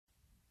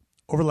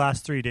Over the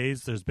last 3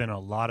 days, there's been a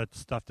lot of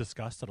stuff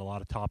discussed and a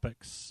lot of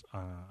topics.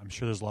 I'm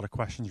sure there's a lot of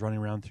questions running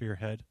around through your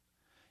head.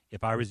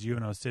 If I was you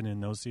and I was sitting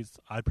in those seats,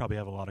 I'd probably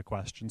have a lot of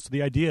questions. So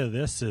the idea of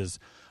this is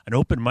an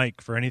open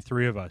mic for any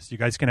three of us. You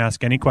guys can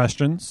ask any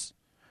questions,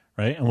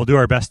 right? And we'll do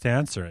our best to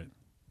answer it.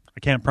 I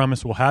can't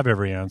promise we'll have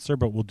every answer,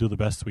 but we'll do the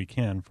best we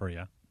can for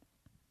you.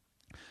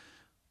 I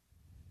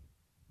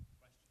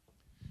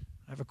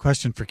have a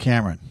question for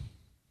Cameron.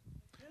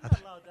 You're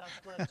not allowed to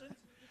ask questions.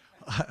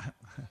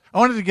 I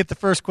wanted to get the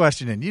first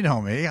question in. You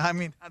know me. I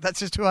mean, that's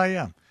just who I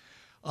am.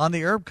 On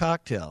the herb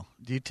cocktail,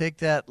 do you take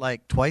that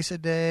like twice a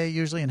day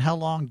usually? And how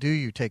long do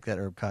you take that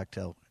herb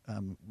cocktail?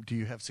 Do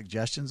you have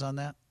suggestions on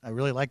that? I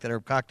really like that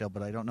herb cocktail,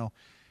 but I don't know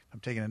if I'm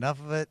taking enough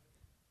of it,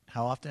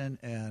 how often,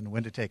 and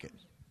when to take it.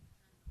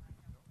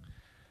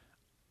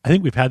 I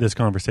think we've had this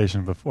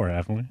conversation before,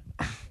 haven't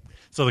we?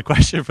 So the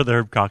question for the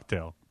herb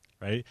cocktail,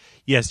 right?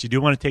 Yes, you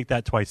do want to take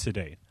that twice a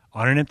day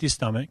on an empty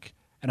stomach.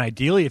 And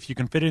ideally, if you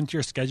can fit it into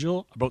your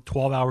schedule, about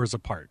 12 hours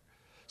apart.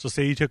 So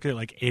say you took it at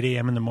like 8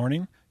 a.m. in the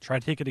morning, try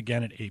to take it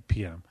again at 8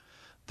 p.m.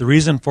 The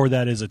reason for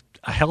that is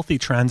a healthy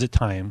transit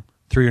time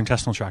through your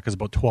intestinal tract is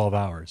about 12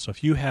 hours. So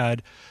if you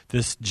had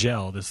this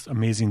gel, this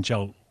amazing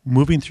gel,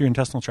 moving through your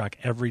intestinal tract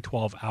every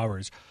 12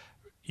 hours,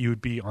 you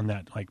would be on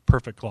that like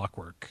perfect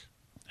clockwork.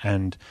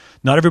 And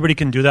not everybody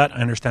can do that.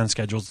 I understand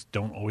schedules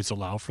don't always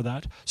allow for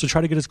that. So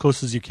try to get as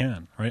close as you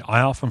can, right?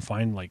 I often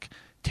find like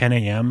 10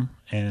 a.m.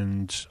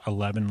 and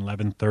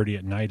 11:30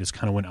 at night is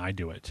kind of when I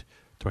do it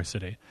twice a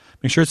day.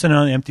 Make sure it's on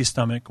an empty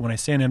stomach. When I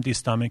say an empty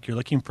stomach, you're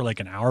looking for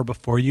like an hour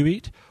before you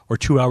eat or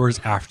 2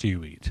 hours after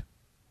you eat.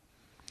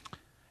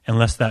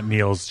 Unless that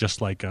meal is just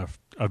like a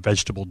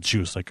vegetable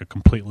juice, like a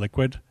complete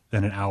liquid,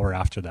 then an hour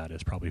after that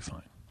is probably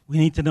fine. We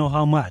need to know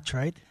how much,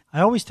 right? I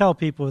always tell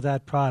people with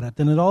that product,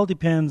 and it all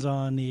depends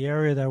on the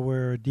area that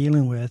we're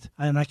dealing with.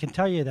 And I can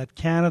tell you that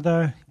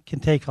Canada can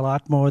take a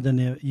lot more than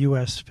the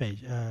U.S.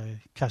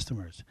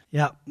 customers.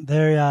 Yeah,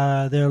 they're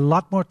a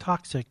lot more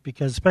toxic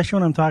because, especially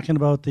when I'm talking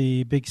about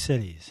the big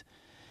cities.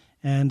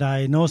 And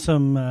I know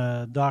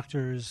some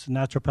doctors,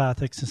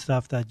 naturopathics and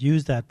stuff that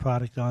use that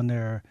product on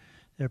their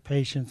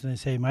patients, and they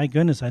say, my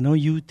goodness, I know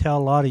you tell a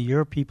lot of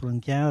your people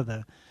in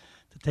Canada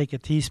to take a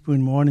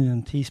teaspoon morning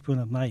and a teaspoon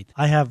at night.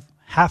 I have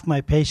half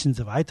my patients,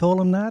 if I told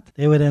them that,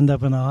 they would end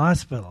up in a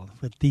hospital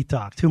with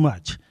detox, too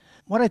much.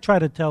 What I try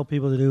to tell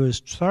people to do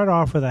is start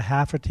off with a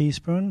half a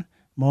teaspoon,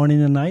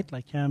 morning and night,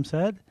 like Cam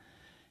said,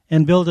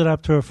 and build it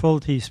up to a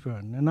full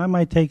teaspoon. And that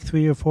might take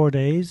 3 or 4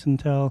 days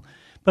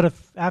but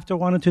if after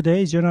 1 or 2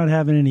 days you're not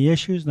having any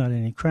issues, not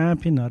any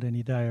cramping, not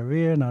any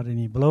diarrhea, not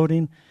any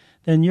bloating,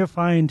 then you're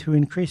fine to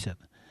increase it.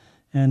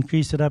 And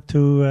increase it up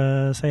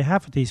to, say,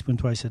 half a teaspoon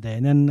twice a day.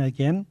 And then,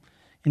 again,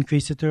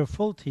 increase it to a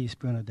full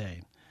teaspoon a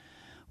day.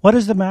 What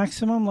is the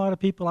maximum? A lot of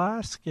people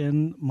ask,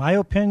 and my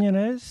opinion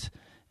is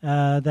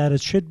that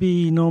it should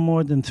be no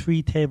more than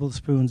 3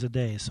 tablespoons a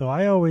day. So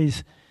I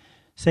always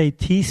say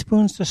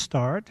teaspoons to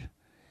start,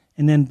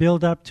 and then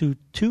build up to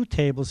 2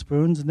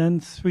 tablespoons, and then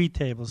 3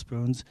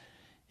 tablespoons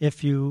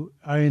if you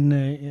are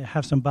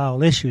have some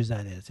bowel issues,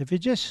 that is. If you're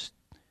just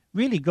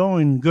really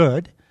going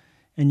good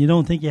and you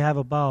don't think you have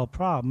a bowel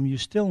problem, you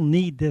still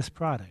need this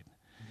product.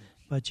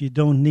 But you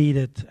don't need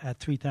it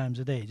at 3 times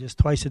a day. Just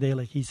twice a day,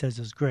 like he says,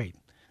 is great.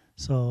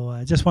 So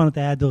I just wanted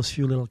to add those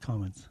few little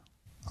comments.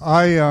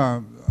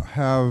 I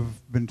have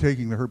been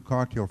taking the herb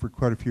cocktail for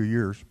quite a few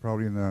years,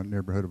 probably in the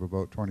neighborhood of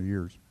about 20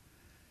 years.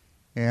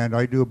 And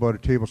I do about a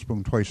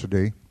tablespoon twice a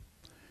day.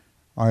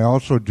 I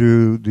also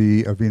do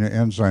the Avena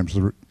enzymes,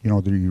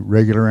 the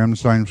regular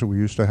enzymes that we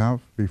used to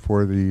have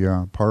before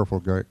the powerful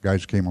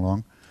guys came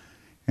along.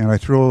 And I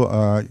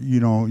throw,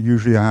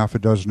 usually a half a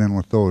dozen in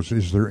with those.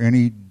 Is there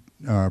any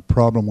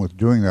problem with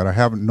doing that? I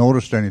haven't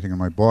noticed anything in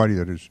my body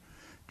that has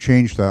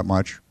changed that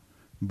much.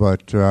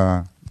 But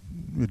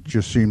it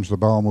just seems the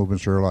bowel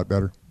movements are a lot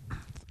better.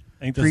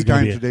 I think 3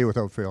 times a day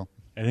without fail.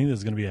 I think this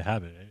is going to be a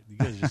habit. You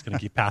guys are just going to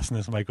keep passing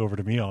this mic over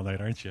to me all night,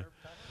 aren't you?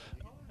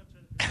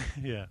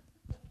 Yeah.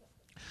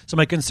 So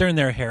my concern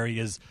there, Harry,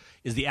 is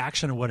the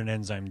action of what an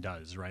enzyme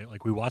does, right?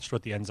 Like we watched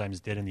what the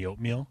enzymes did in the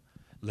oatmeal,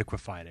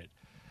 liquefied it.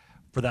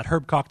 For that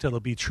herb cocktail to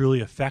be truly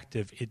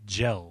effective, it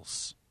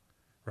gels,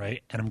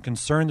 right? And I'm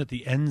concerned that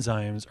the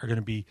enzymes are going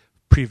to be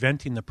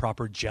preventing the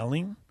proper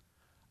gelling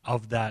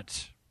of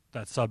that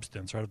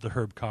substance, right, of the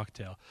herb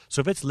cocktail. So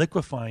if it's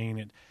liquefying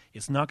it,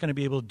 it's not going to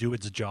be able to do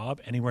its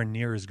job anywhere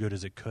near as good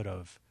as it could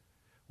have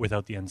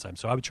without the enzyme.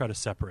 So I would try to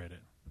separate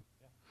it.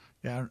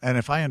 Yeah, and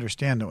if I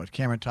understand what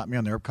Cameron taught me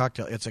on the herb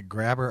cocktail, it's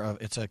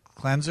a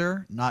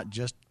cleanser, not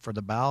just for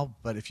the bowel,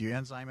 but if you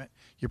enzyme it,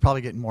 you're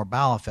probably getting more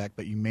bowel effect,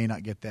 but you may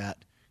not get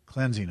that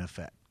cleansing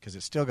effect because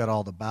it's still got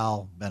all the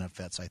bowel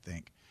benefits, I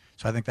think.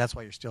 So I think that's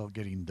why you're still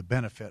getting the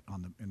benefit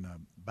in the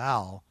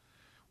bowel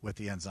with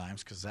the enzymes,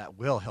 because that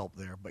will help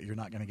there, but you're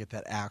not going to get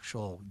that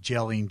actual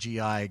gelling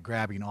GI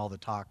grabbing all the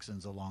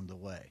toxins along the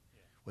way.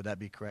 Would that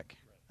be correct?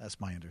 That's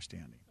my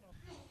understanding.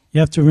 You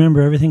have to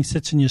remember everything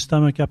sits in your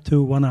stomach up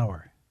to 1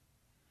 hour.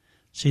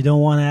 So you don't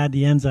want to add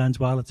the enzymes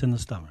while it's in the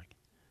stomach.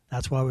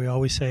 That's why we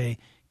always say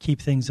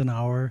keep things an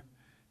hour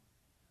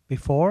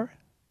before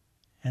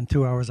and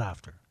 2 hours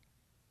after.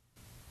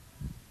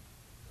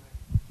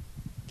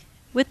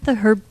 With the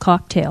herb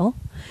cocktail,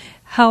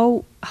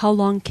 how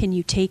long can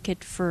you take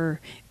it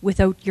for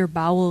without your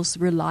bowels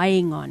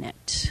relying on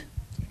it?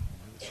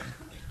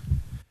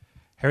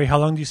 Harry, how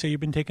long do you say you've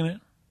been taking it?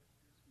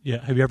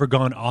 Yeah. Have you ever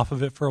gone off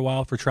of it for a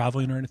while for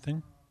traveling or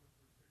anything?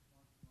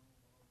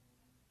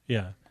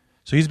 Yeah.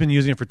 So he's been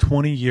using it for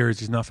 20 years.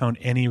 He's not found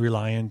any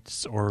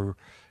reliance or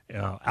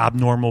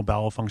abnormal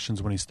bowel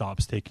functions when he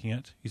stops taking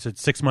it. He said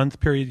 6-month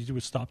period he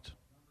was stopped.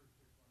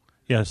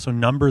 Yeah, so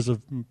numbers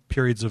of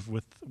periods of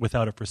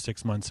without it for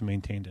 6 months and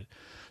maintained it.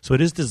 So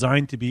it is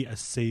designed to be a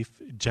safe,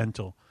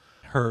 gentle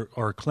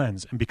or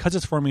cleanse. And because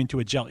it's forming into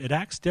a gel, it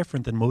acts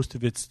different than most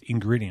of its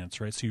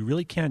ingredients, right? So you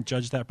really can't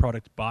judge that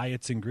product by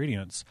its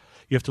ingredients.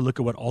 You have to look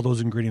at what all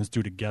those ingredients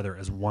do together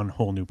as one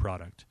whole new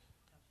product.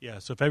 Yeah,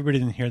 so if everybody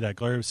didn't hear that,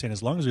 Gloria was saying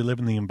as long as we live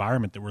in the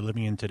environment that we're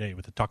living in today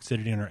with the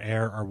toxicity in our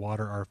air, our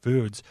water, our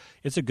foods,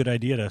 it's a good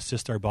idea to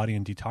assist our body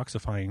in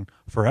detoxifying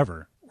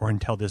forever or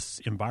until this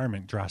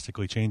environment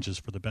drastically changes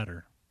for the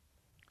better.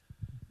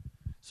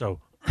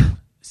 So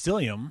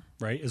psyllium,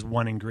 right, is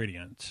one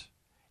ingredient,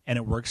 and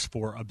it works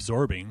for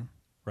absorbing,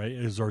 right?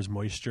 It absorbs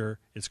moisture.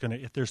 It's going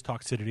to, if there's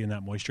toxicity in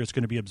that moisture, it's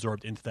going to be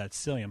absorbed into that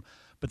psyllium.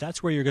 But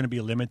that's where you're going to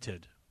be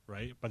limited,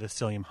 right, by the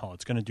psyllium hull.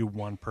 It's going to do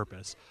one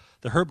purpose.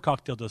 The herb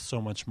cocktail does so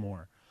much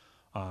more.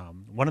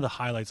 One of the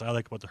highlights I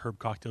like about the herb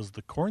cocktail is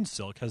the corn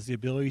silk has the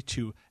ability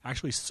to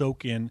actually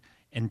soak in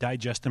and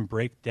digest and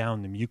break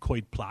down the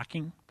mucoid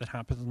plaquing that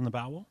happens in the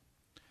bowel.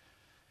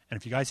 And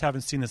if you guys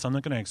haven't seen this, I'm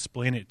not going to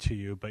explain it to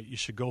you, but you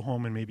should go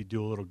home and maybe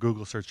do a little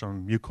Google search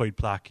on mucoid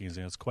plaquing.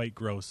 And it's quite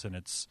gross, and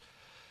it's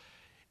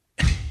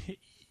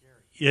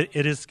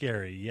it is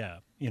scary, yeah.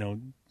 You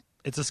know,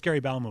 it's a scary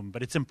bowel movement,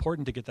 but it's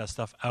important to get that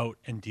stuff out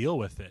and deal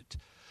with it.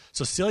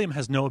 So psyllium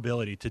has no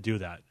ability to do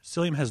that.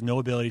 Psyllium has no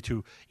ability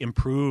to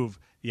improve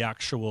the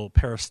actual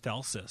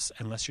peristalsis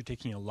unless you're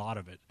taking a lot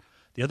of it.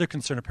 The other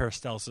concern of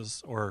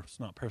peristalsis, or it's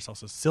not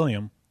peristalsis,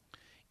 psyllium,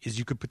 is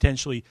you could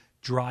potentially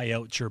dry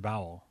out your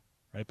bowel,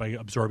 right, by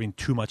absorbing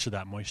too much of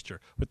that moisture.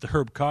 With the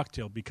herb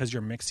cocktail, because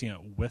you're mixing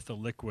it with a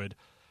liquid,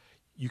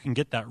 you can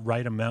get that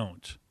right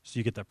amount, so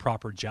you get that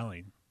proper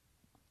gelling.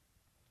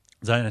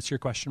 Does that answer your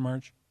question,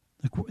 Marge?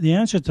 The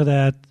answer to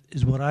that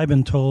is what I've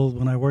been told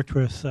when I worked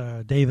with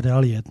David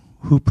Elliott,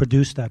 who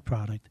produced that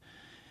product,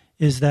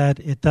 is that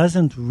it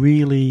doesn't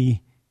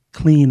really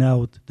clean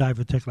out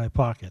diverticular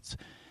pockets.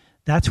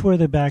 That's where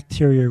the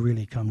bacteria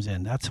really comes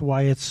in. That's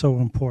why it's so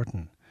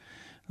important.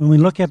 When we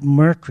look at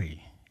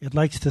mercury, it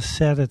likes to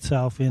set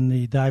itself in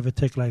the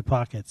diverticular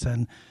pockets.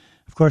 And,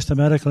 of course, the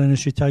medical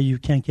industry tell you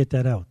can't get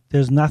that out.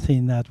 There's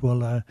nothing that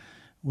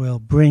will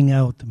bring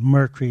out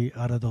mercury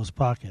out of those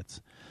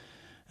pockets.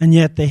 And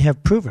yet they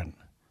have proven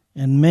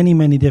in many,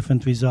 many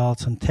different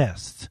results and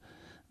tests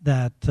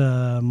that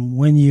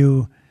when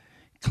you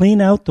clean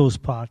out those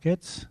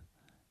pockets,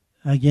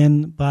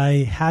 again,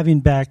 by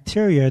having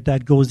bacteria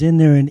that goes in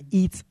there and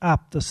eats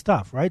up the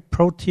stuff, right?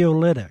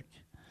 Proteolytic.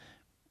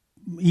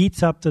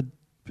 Eats up the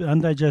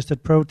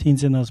undigested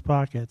proteins in those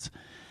pockets.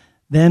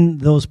 Then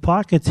those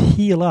pockets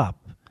heal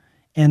up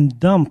and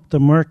dump the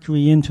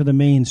mercury into the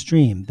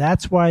mainstream.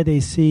 That's why they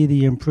see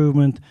the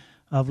improvement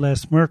of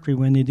less mercury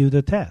when they do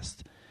the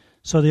test.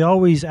 So they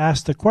always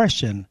ask the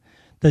question,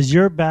 does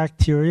your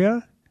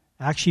bacteria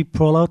actually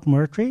pull out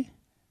mercury?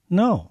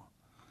 No.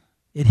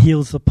 It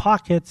heals the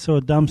pocket, so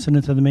it dumps it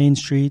into the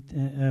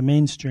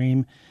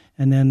mainstream,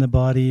 and then the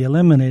body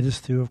eliminates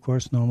it through, of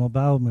course, normal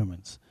bowel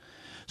movements.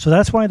 So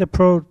that's why the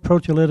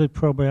proteolytic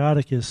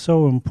probiotic is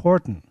so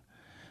important.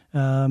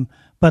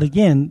 But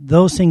again,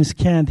 those things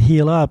can't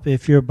heal up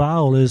if your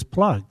bowel is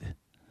plugged,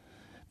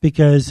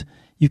 because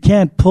you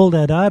can't pull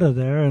that out of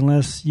there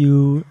unless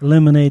you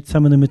eliminate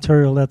some of the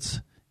material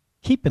that's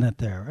keeping it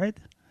there, right?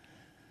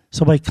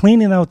 So by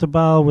cleaning out the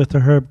bowel with the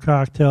herb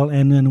cocktail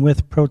and then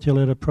with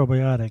proteolytic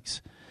probiotics,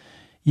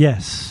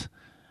 yes.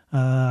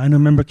 I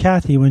remember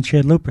Kathy when she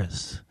had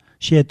lupus.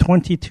 She had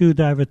 22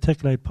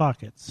 diverticulate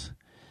pockets.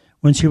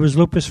 When she was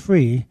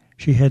lupus-free,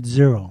 she had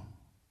 0.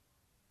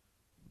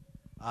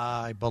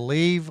 I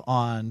believe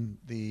on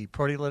the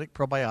proteolytic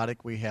probiotic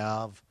we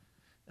have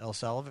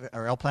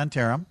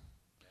L-Plantarum.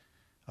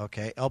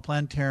 Okay,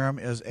 L-Plantarum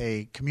is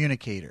a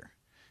communicator.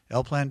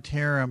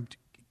 L-Plantarum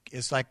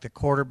is like the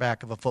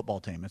quarterback of a football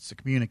team. It's the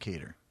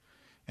communicator.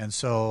 And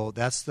so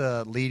that's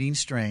the leading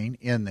strain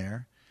in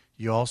there.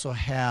 You also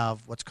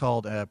have what's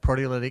called a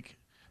proteolytic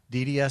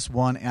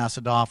DDS1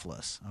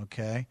 acidophilus.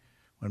 Okay,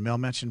 when Mel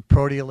mentioned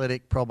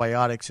proteolytic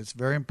probiotics, it's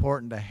very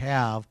important to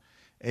have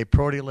a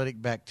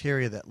proteolytic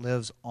bacteria that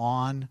lives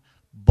on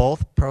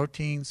both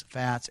proteins,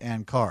 fats,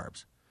 and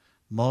carbs.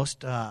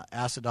 Most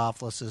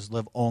acidophiluses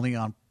live only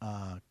on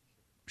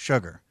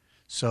sugar.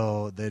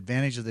 So the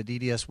advantage of the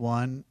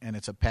DDS1, and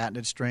it's a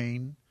patented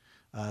strain,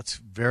 it's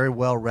very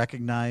well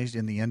recognized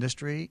in the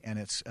industry, and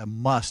it's a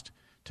must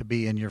to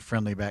be in your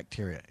friendly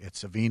bacteria.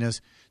 It's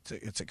Avena's.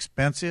 It's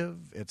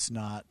expensive. It's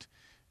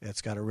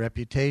got a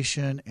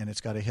reputation, and it's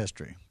got a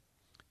history.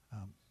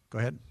 Go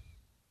ahead.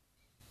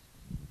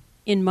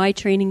 In my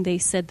training, they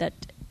said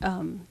that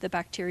the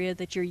bacteria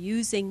that you're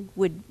using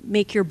would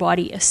make your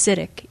body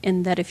acidic,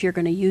 and that if you're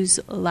going to use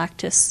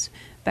lactis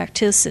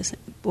bacillus,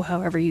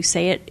 however you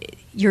say it,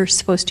 you're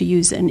supposed to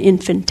use an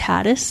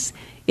infantatis.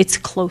 It's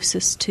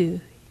closest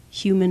to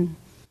human.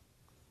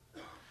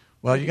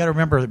 Well, you got to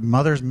remember that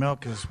mother's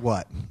milk is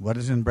what? What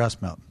is in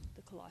breast milk?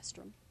 The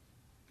colostrum.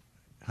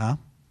 Huh?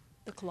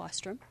 The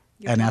colostrum.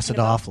 An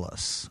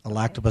acidophilus, a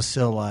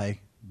lactobacilli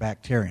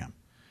bacterium.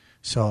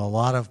 So a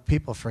lot of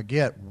people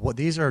forget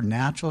these are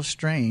natural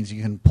strains.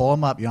 You can pull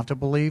them up. You don't have to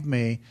believe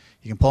me.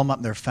 You can pull them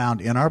up. They're found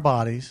in our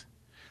bodies.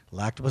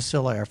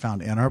 Lactobacilli are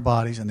found in our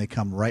bodies, and they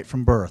come right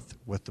from birth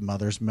with the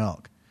mother's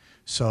milk.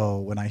 So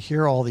when I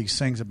hear all these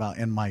things about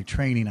in my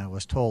training, I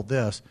was told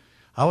this,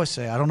 I always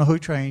say, I don't know who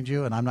trained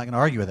you, and I'm not going to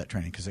argue with that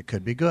training because it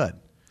could be good.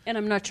 And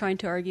I'm not trying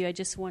to argue. I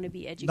just want to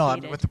be educated. No,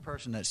 I'm with the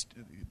person that's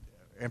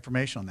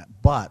information on that.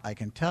 But I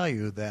can tell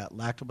you that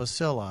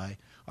lactobacilli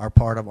are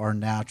part of our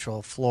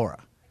natural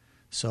flora.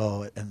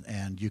 So,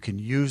 and you can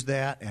use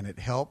that, and it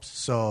helps.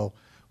 So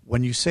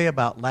when you say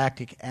about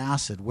lactic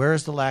acid, where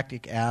is the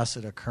lactic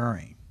acid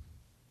occurring?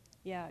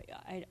 Yeah,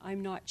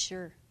 I'm not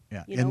sure.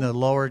 Yeah, You in know? the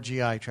lower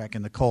GI tract,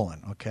 in the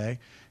colon, okay?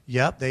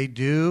 Yep, they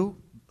do,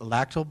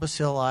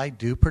 lactobacilli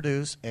do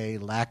produce a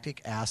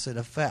lactic acid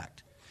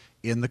effect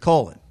in the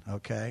colon,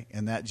 okay,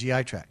 in that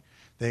GI tract.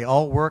 They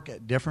all work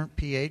at different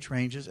pH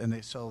ranges,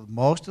 and so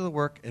most of the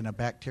work in a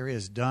bacteria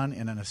is done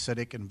in an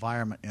acidic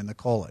environment in the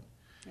colon.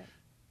 Yep.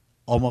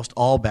 Almost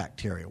all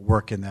bacteria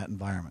work in that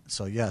environment.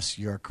 So yes,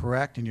 you're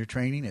correct in your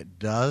training. It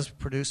does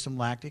produce some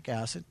lactic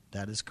acid.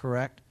 That is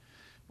correct.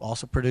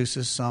 Also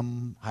produces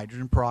some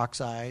hydrogen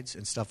peroxides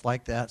and stuff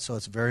like that. So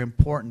it's very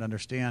important to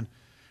understand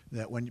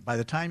that by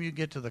the time you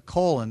get to the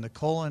colon,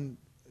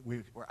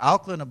 we're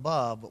alkaline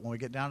above, but when we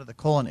get down to the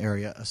colon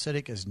area,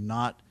 acidic is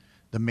not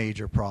the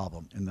major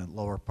problem in the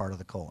lower part of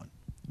the colon.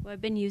 Well, I've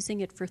been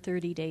using it for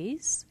 30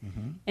 days,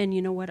 Mm-hmm. and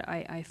you know what?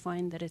 I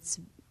find that it's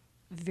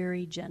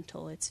very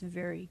gentle. It's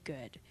very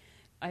good.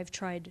 I've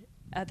tried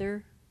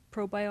other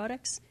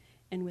probiotics,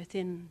 and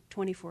within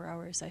 24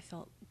 hours, I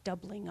felt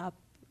doubling up.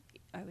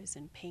 I was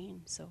in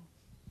pain, so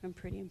I'm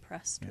pretty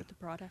impressed with the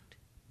product.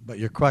 But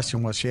your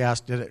question was, she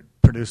asked, did it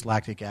produce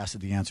lactic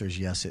acid? The answer is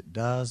yes, it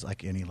does,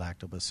 like any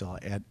lactobacilli,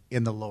 and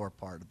in the lower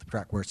part of the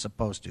tract where it's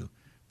supposed to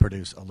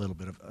produce a little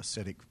bit of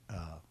acidic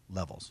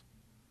levels.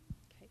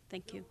 Okay,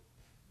 thank you.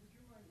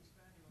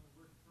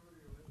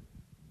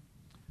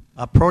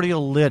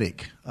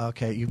 Proteolytic.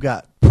 Okay, you've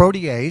got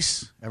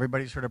protease.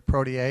 Everybody's heard of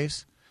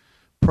protease.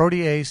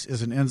 Protease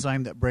is an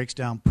enzyme that breaks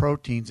down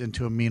proteins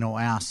into amino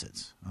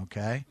acids,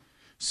 okay,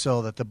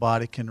 so that the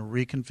body can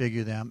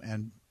reconfigure them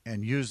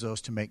and use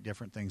those to make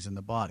different things in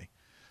the body.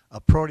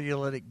 A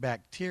proteolytic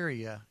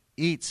bacteria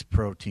eats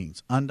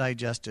proteins,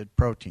 undigested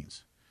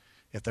proteins.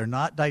 If they're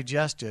not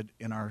digested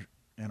in our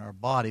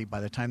body, by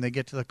the time they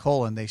get to the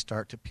colon, they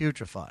start to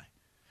putrefy.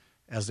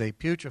 As they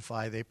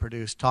putrefy, they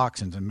produce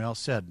toxins, and Mel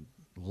said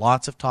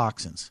lots of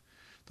toxins.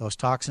 Those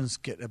toxins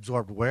get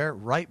absorbed where?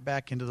 Right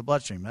back into the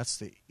bloodstream. That's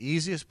the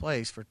easiest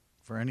place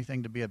for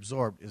anything to be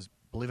absorbed is,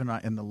 believe it or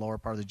not, in the lower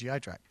part of the GI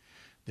tract.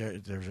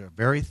 There's a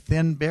very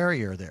thin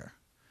barrier there.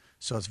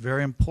 So it's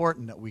very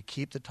important that we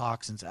keep the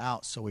toxins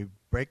out. So we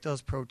break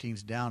those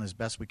proteins down as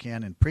best we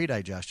can in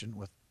pre-digestion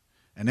with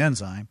an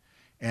enzyme,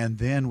 and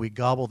then we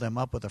gobble them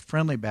up with a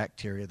friendly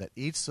bacteria that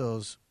eats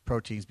those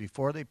proteins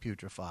before they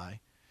putrefy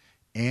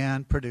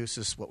and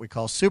produces what we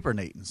call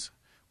supernatants,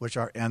 which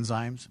are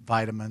enzymes,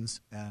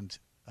 vitamins, and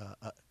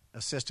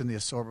assist in the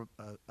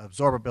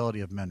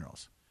absorbability of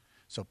minerals.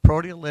 So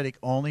proteolytic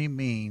only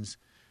means,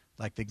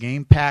 like the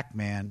game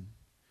Pac-Man,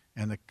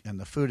 and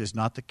the food is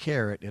not the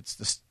carrot,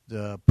 it's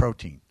the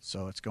protein.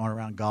 So it's going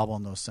around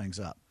gobbling those things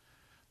up.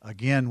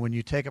 Again, when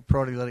you take a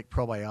proteolytic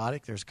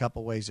probiotic, there's a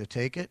couple ways to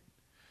take it.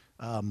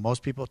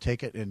 Most people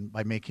take it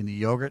by making the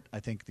yogurt. I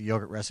think the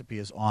yogurt recipe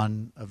is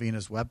on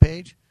Avena's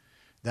webpage.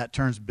 That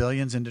turns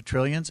billions into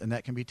trillions, and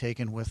that can be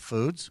taken with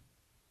foods.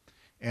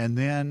 And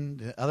then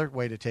the other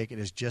way to take it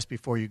is just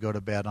before you go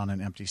to bed on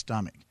an empty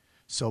stomach.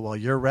 So while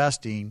you're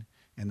resting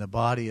and the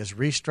body is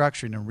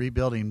restructuring and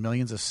rebuilding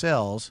millions of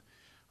cells,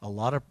 a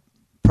lot of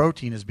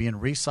protein is being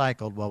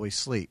recycled while we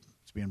sleep.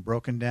 It's being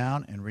broken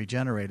down and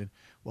regenerated.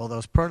 Well,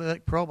 those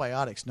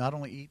probiotics not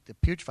only eat the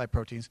putrefied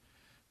proteins,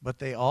 but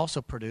they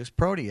also produce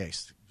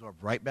protease,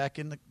 absorbed right back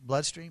in the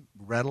bloodstream,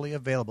 readily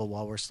available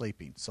while we're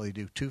sleeping. So they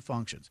do two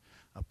functions.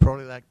 A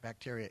proteolytic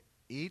bacteria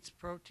eats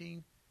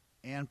protein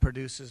and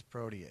produces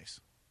protease.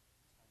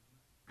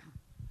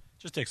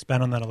 Just to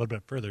expand on that a little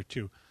bit further,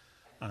 too,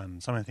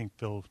 something I think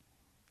Phil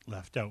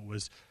left out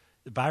was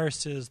the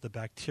viruses, the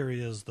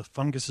bacterias, the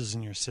funguses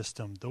in your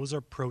system, those are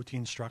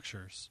protein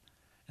structures.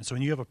 And so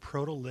when you have a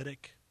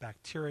proteolytic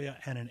bacteria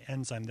and an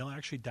enzyme, they'll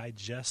actually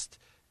digest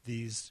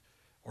these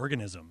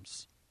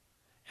organisms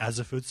as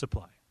a food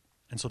supply.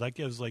 And so that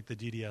gives like the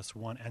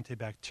DDS1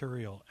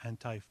 antibacterial,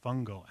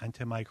 antifungal,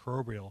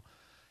 antimicrobial,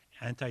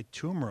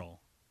 antitumoral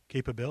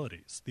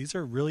capabilities. These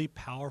are really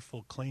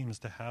powerful claims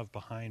to have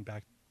behind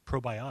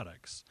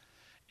probiotics.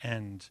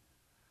 And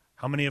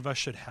how many of us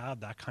should have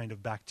that kind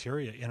of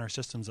bacteria in our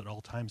systems at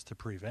all times to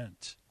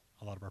prevent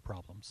a lot of our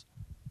problems.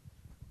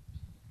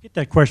 Get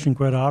that question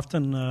quite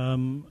often.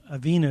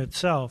 Avena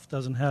itself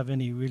doesn't have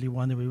any really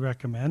one that we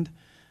recommend.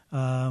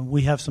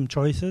 We have some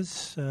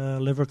choices,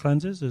 liver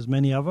cleanses. There's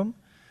many of them.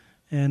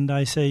 And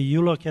I say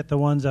you look at the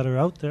ones that are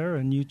out there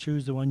and you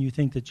choose the one you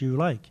think that you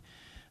like.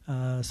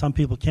 Some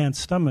people can't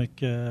stomach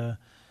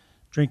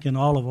drinking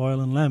olive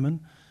oil and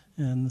lemon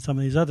and some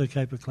of these other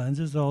type of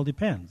cleanses. It all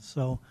depends.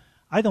 So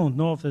I don't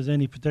know if there's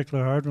any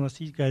particular hard, unless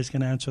you guys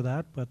can answer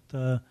that, but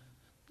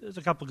there's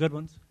a couple good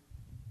ones.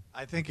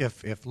 I think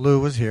if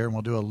Lou was here, and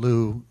we'll do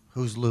a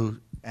who's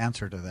Lou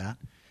answer to that,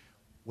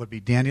 would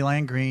be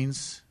dandelion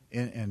greens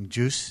in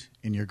juice,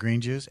 in your green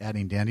juice.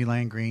 Adding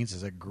dandelion greens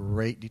is a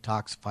great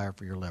detoxifier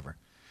for your liver.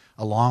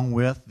 Along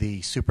with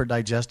the super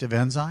digestive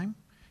enzyme,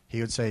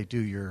 he would say do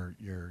your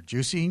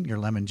juicing, your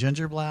lemon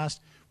ginger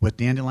blast with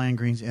dandelion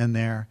greens in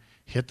there,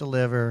 hit the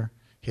liver,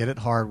 hit it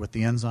hard with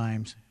the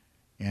enzymes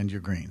and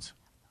your greens.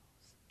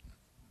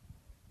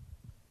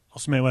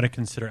 Also, may want to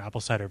consider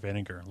apple cider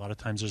vinegar. A lot of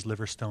times there's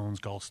liver stones,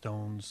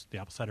 gallstones. The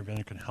apple cider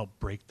vinegar can help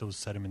break those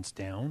sediments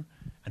down,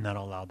 and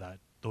that'll allow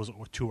those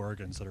two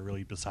organs that are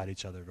really beside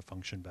each other to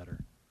function better.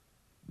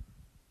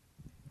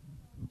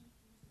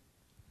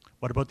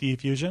 What about the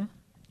effusion?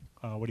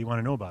 What do you want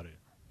to know about it?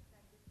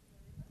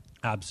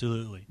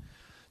 Absolutely.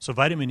 So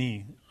vitamin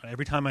E,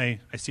 every time I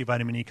see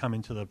vitamin E come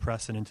into the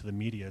press and into the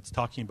media, it's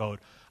talking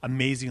about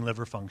amazing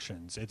liver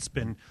functions. It's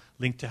been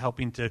linked to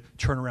helping to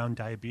turn around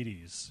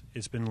diabetes.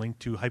 It's been linked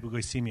to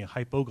hypoglycemia,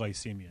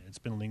 hypoglycemia. It's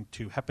been linked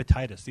to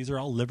hepatitis. These are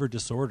all liver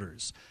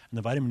disorders. And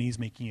the vitamin E is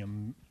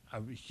making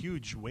a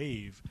huge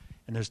wave,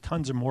 and there's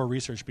tons of more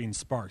research being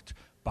sparked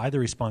by the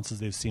responses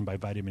they've seen by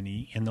vitamin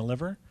E in the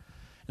liver.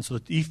 And so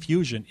the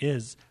E-Fusion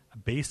is a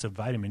base of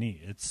vitamin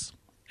E. It's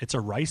a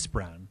rice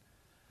bran.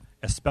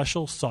 A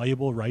special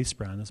soluble rice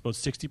bran that's about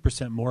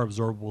 60% more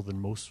absorbable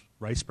than most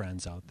rice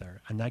brans out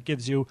there. And that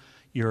gives you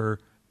your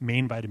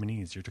main vitamin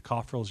E's, your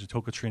tocopherols, your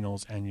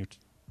tocotrienols, and your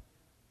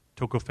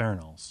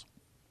tocopherols.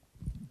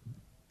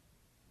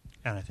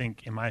 And I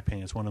think, in my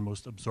opinion, it's one of the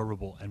most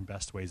absorbable and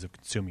best ways of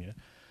consuming it.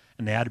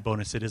 And the added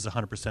bonus, it is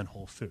 100%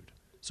 whole food.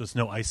 So it's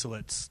no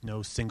isolates,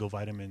 no single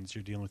vitamins.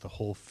 You're dealing with a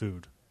whole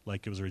food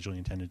like it was originally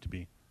intended to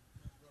be.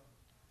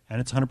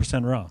 And it's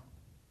 100% raw.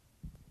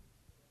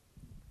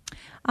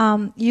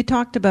 You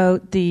talked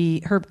about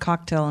the herb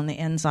cocktail and the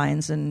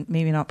enzymes and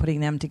maybe not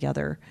putting them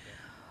together.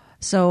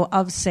 So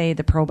of, say,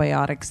 the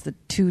probiotics, the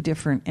two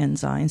different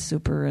enzymes,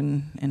 super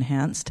and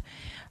enhanced,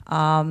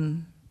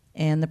 and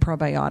the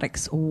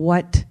probiotics,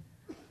 what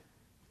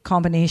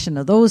combination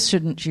of those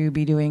shouldn't you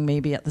be doing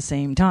maybe at the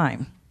same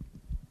time?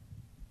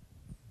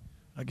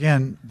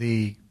 Again,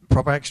 the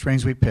probiotic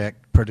strains we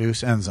pick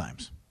produce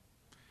enzymes.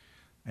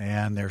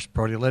 And there's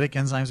proteolytic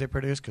enzymes they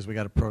produce because we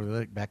got a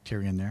proteolytic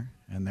bacteria in there.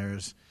 And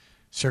there's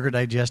sugar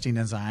digesting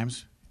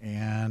enzymes,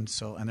 and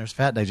there's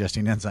fat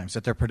digesting enzymes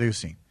that they're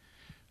producing.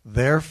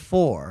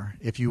 Therefore,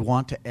 if you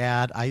want to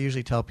add, I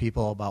usually tell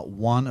people about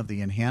one of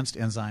the enhanced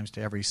enzymes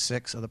to every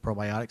 6 of the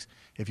probiotics.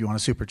 If you want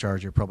to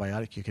supercharge your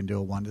probiotic, you can do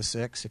a 1 to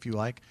 6 if you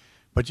like,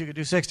 but you could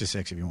do 6 to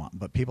 6 if you want.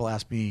 But people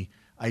ask me,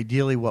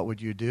 ideally, what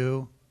would you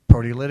do?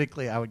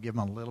 Proteolytically, I would give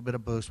them a little bit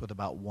of boost with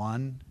about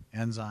 1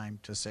 enzyme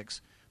to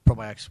 6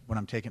 probiotics when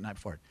I'm taking it night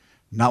before.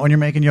 Not when you're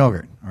making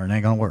yogurt, or it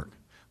ain't going to work.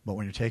 But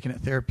when you're taking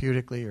it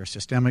therapeutically or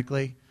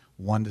systemically,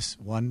 1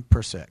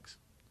 per 6.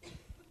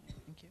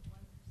 Thank you.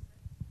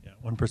 Yeah,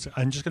 1%.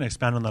 I'm just going to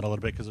expand on that a little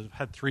bit because I've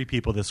had 3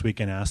 people this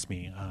weekend ask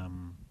me.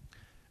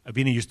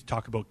 Avena used to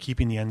talk about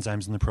keeping the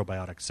enzymes and the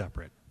probiotics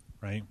separate,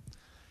 right?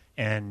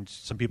 And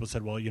some people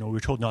said, well, we were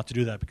told not to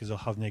do that because they'll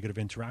have negative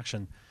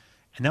interaction.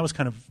 And that was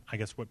kind of, I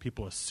guess, what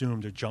people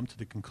assumed or jumped to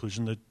the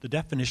conclusion. The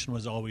definition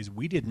was always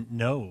we didn't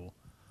know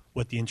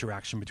what the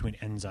interaction between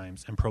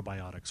enzymes and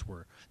probiotics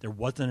were. There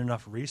wasn't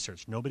enough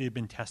research. Nobody had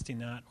been testing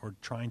that or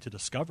trying to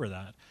discover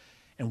that.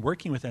 And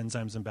working with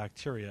enzymes and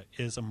bacteria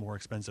is a more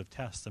expensive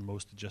test than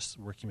most of just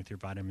working with your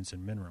vitamins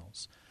and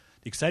minerals.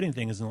 The exciting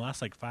thing is in the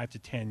last 5 to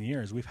 10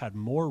 years, we've had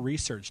more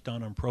research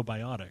done on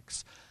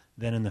probiotics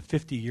than in the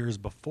 50 years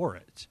before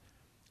it.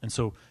 And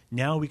so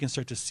now we can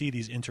start to see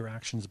these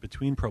interactions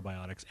between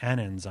probiotics and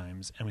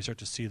enzymes, and we start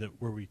to see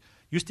that where we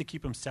used to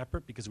keep them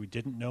separate because we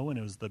didn't know and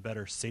it was the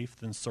better safe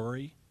than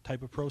sorry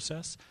type of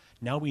process,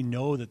 now we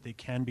know that they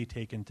can be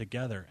taken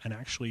together and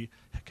actually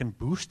can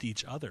boost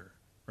each other,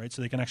 right?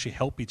 So they can actually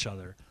help each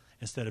other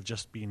instead of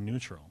just being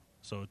neutral.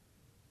 So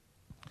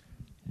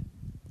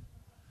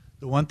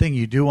the one thing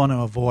you do want to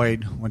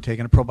avoid when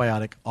taking a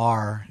probiotic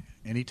are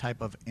any type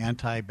of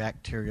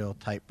antibacterial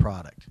type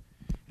product,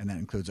 and that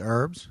includes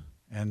herbs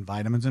and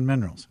vitamins and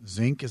minerals.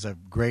 Zinc is a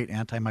great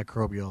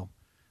antimicrobial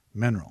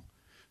mineral.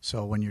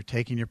 So when you're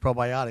taking your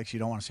probiotics, you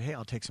don't want to say, hey,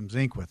 I'll take some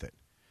zinc with it.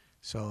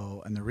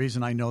 So, and the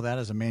reason I know that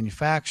as a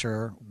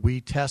manufacturer, we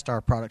test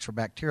our products for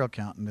bacterial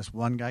count. And this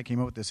one guy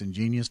came up with this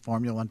ingenious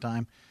formula one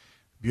time.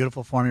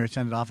 Beautiful formula, we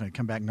sent it off, and it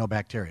come back no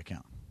bacteria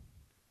count.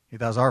 He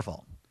thought it was our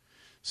fault.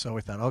 So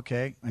we thought,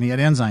 okay. And he had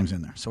enzymes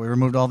in there. So we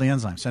removed all the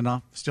enzymes, sent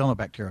off, still no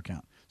bacterial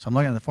count. So I'm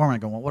looking at the formula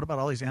and going, well, what about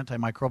all these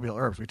antimicrobial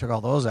herbs? We took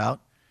all those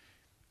out,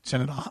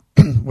 sent it off.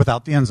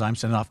 without the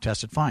enzymes, and enough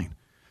tested fine.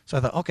 So I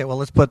thought, okay, well,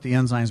 let's put the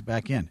enzymes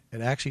back in.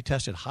 It actually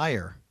tested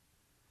higher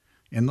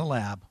in the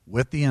lab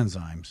with the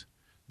enzymes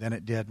than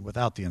it did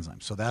without the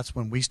enzymes. So that's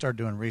when we started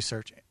doing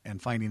research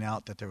and finding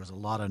out that there was a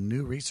lot of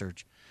new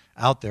research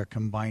out there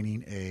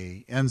combining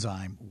a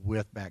enzyme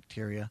with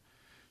bacteria.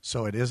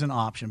 So it is an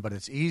option, but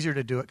it's easier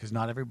to do it because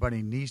not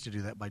everybody needs to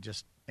do that by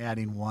just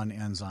adding one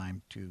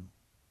enzyme to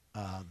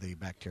the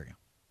bacteria.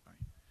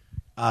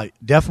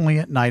 Definitely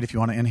at night, if you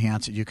want to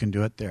enhance it, you can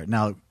do it there.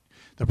 Now,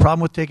 the problem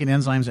with taking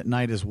enzymes at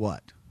night is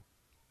what?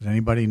 Does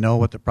anybody know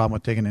what the problem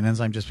with taking an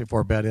enzyme just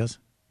before bed is?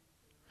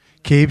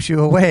 Keeps you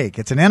awake.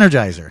 It's an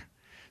energizer.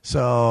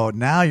 So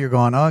now you're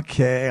going,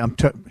 okay,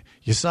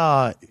 you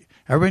saw,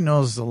 everybody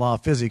knows the law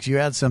of physics. You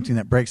add something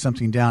that breaks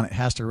something down, it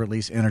has to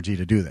release energy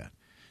to do that.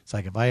 It's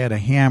like if I had a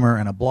hammer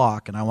and a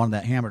block and I wanted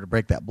that hammer to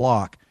break that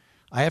block,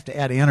 I have to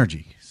add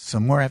energy.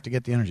 Somewhere I have to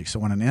get the energy. So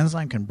when an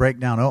enzyme can break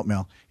down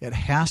oatmeal, it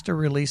has to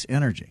release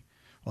energy.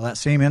 Well, that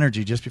same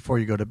energy just before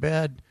you go to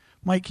bed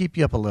might keep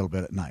you up a little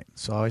bit at night.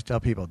 So I always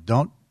tell people,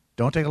 don't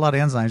take a lot of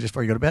enzymes just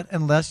before you go to bed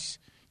unless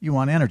you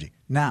want energy.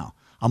 Now,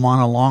 I'm on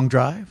a long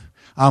drive.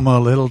 I'm a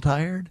little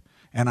tired,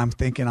 and I'm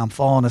thinking I'm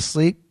falling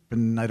asleep,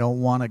 and I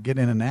don't want to get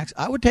in an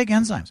accident. I would take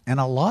enzymes, and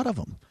a lot of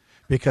them,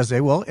 because they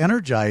will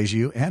energize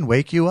you and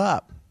wake you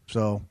up.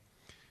 So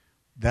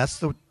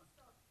that's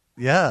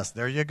yes,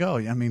 there you go.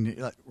 I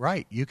mean,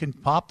 right, you can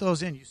pop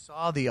those in. You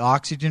saw the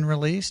oxygen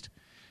released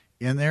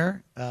in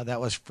there. That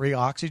was free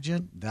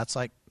oxygen. That's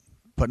like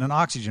putting an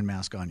oxygen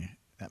mask on you,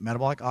 that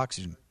metabolic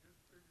oxygen.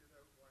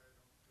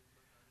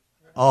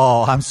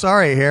 Oh, I'm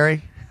sorry,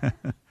 Harry.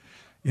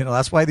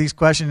 That's why these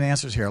question and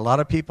answers here. A lot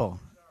of people.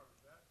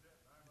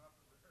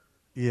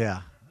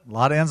 Yeah, a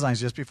lot of enzymes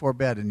just before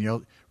bed. And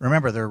you'll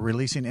remember, they're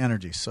releasing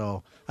energy.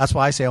 So that's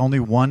why I say only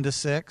 1 to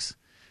 6.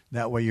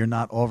 That way you're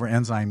not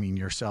over-enzyming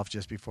yourself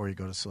just before you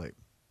go to sleep.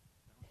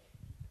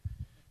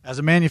 As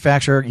a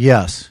manufacturer,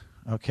 yes.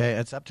 Okay,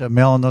 it's up to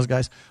Mel and those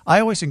guys.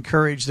 I always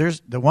encourage,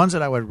 there's the ones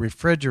that I would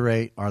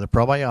refrigerate are the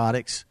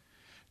probiotics.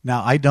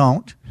 Now, I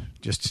don't.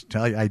 Just to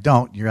tell you, I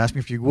don't. You're asking me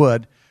if you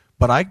would.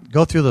 But I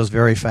go through those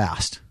very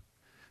fast.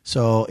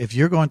 So if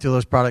you're going through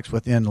those products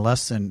within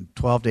less than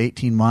 12 to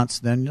 18 months,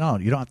 then no,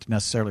 you don't have to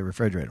necessarily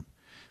refrigerate them.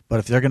 But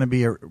if they're going to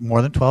be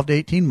more than 12 to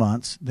 18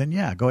 months, then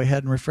yeah, go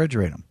ahead and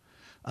refrigerate them.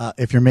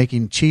 If you're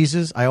making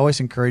cheeses, I always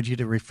encourage you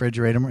to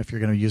refrigerate them if you're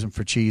going to use them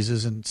for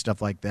cheeses and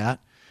stuff like that.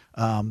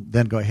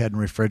 Then go ahead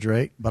and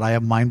refrigerate. But I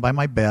have mine by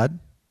my bed,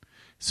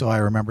 so I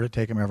remember to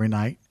take them every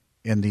night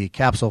in the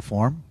capsule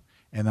form,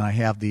 and then I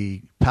have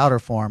the powder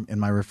form in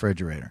my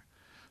refrigerator.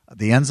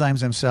 The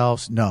enzymes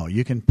themselves, no,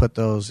 you can put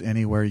those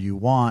anywhere you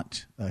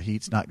want.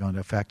 Heat's not going to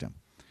affect them.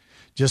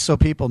 Just so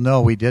people know,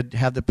 we did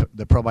have the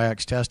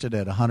probiotics tested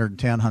at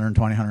 110,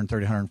 120,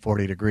 130,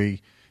 140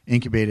 degree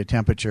incubated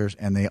temperatures,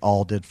 and they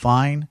all did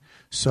fine.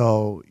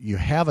 So you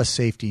have a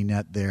safety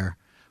net there,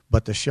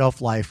 but the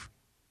shelf life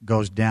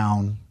goes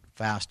down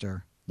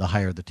faster the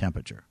higher the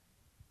temperature.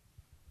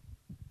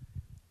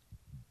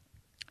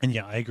 And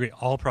yeah, I agree.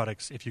 All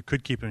products, if you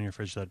could keep them in your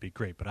fridge, that'd be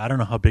great. But I don't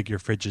know how big your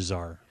fridges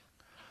are.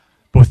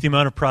 But with the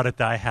amount of product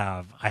that I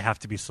have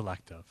to be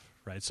selective,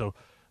 right? So,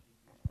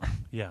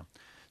 yeah.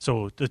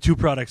 So the 2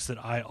 products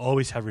that I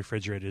always have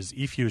refrigerated is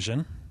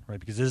eFusion, right?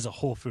 Because it is a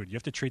whole food. You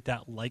have to treat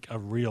that like a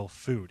real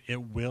food.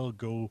 It will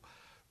go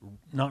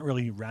not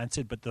really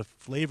rancid, but the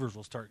flavors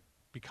will start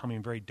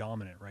becoming very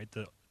dominant, right?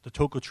 The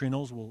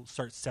tocotrienols will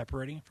start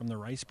separating from the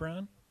rice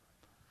bran,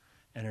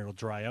 and it'll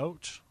dry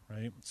out,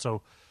 right?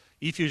 So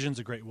eFusion's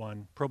a great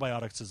one.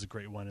 Probiotics is a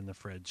great one in the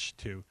fridge,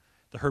 too.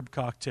 The herb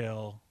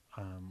cocktail,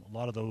 a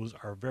lot of those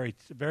are very,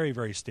 very,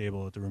 very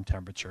stable at the room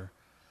temperature.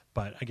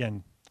 But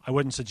again, I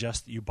wouldn't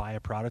suggest that you buy a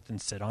product and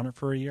sit on it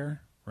for a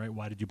year, right?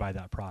 Why did you buy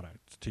that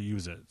product? To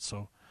use it.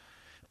 So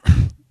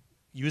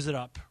use it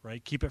up,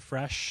 right? Keep it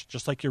fresh,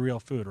 just like your real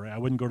food, right? I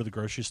wouldn't go to the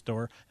grocery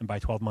store and buy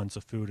 12 months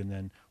of food and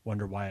then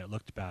wonder why it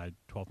looked bad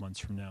 12 months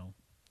from now.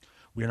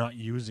 We're not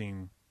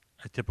using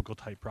a typical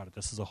type product.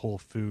 This is a whole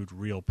food,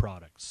 real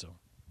product, so.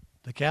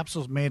 The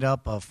capsule's made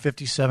up of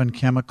 57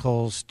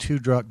 chemicals, 2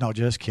 drugs. No,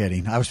 just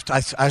kidding. I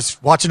was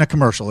watching a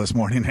commercial this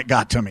morning. It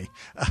got to me.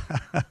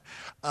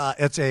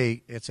 It's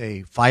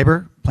a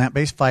fiber,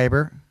 plant-based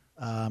fiber.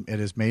 It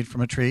is made from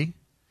a tree,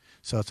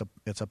 so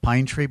it's a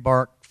pine tree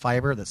bark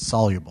fiber that's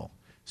soluble.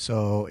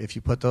 So if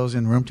you put those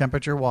in room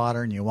temperature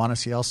water and you want to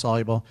see how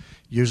soluble,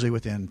 usually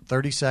within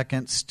 30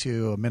 seconds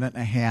to a minute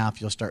and a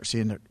half, you'll start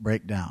seeing it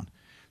break down.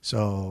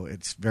 So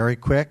it's very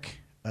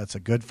quick. It's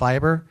a good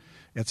fiber.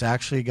 It's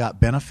actually got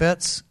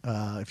benefits.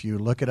 If you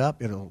look it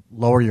up, it'll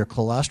lower your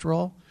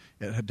cholesterol.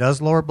 It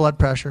does lower blood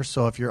pressure.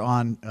 So if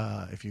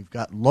you've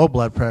got low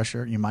blood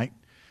pressure, you might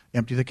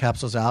empty the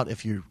capsules out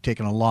if you've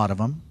taken a lot of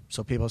them.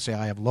 So people say,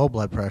 I have low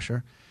blood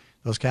pressure.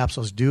 Those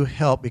capsules do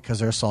help because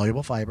they're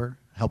soluble fiber,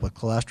 help with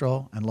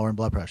cholesterol and lowering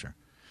blood pressure.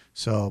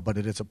 So, but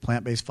it is a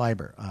plant-based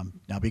fiber.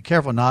 Now be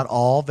careful, not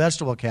all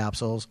vegetable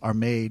capsules are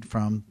made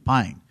from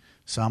pine.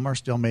 Some are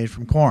still made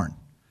from corn.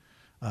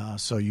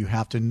 So you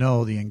have to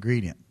know the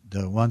ingredient.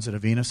 The ones that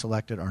Avena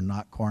selected are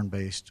not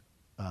corn-based,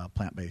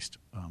 plant-based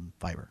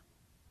fiber.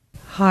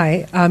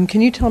 Hi.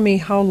 Can you tell me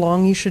how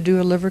long you should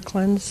do a liver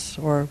cleanse,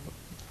 or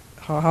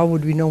how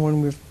would we know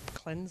when we've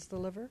cleansed the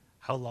liver?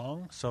 How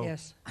long? So,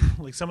 Yes.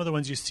 like some of the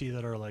ones you see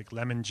that are like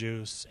lemon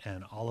juice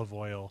and olive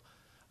oil,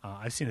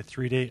 I've seen a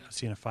 3-day, I've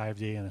seen a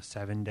 5-day, and a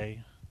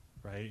 7-day,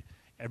 right?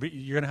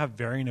 You're going to have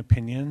varying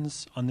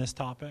opinions on this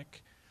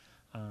topic,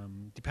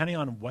 depending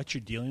on what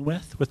you're dealing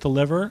with the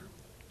liver.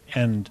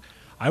 And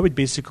I would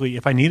basically,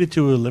 if I needed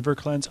to do a liver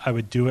cleanse, I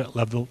would do it,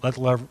 let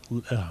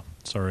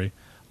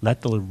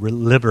the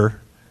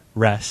liver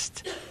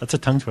rest. That's a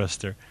tongue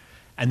twister.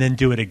 And then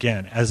do it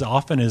again as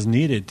often as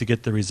needed to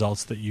get the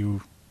results that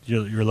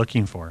you're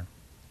looking for.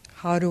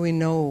 How do we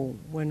know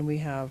when we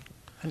have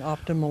an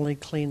optimally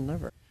clean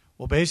liver?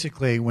 Well,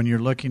 basically, when you're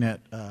looking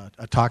at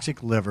a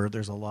toxic liver,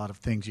 there's a lot of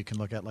things you can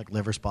look at, like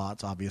liver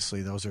spots.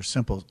 Obviously, those are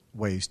simple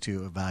ways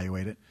to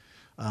evaluate it.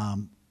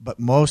 But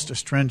most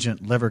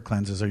astringent liver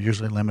cleanses are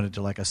usually limited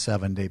to like a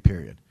 7-day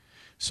period.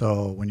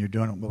 So when you're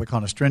doing what we call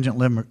an astringent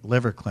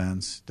liver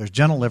cleanse, there's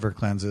gentle liver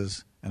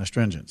cleanses and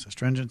astringents.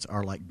 Astringents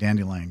are like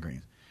dandelion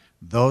greens.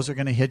 Those are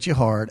going to hit you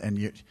hard, and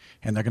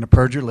they're going to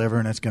purge your liver,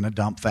 and it's going to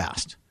dump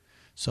fast.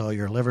 So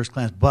your liver's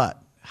cleansed.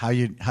 But how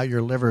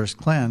your liver is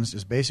cleansed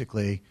is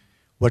basically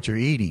what you're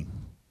eating,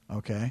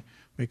 okay?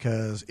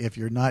 Because if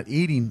you're not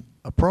eating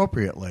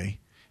appropriately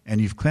and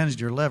you've cleansed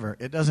your liver,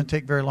 it doesn't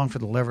take very long for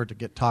the liver to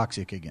get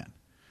toxic again.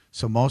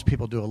 So most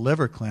people do a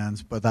liver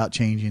cleanse without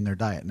changing their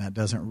diet, and that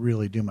doesn't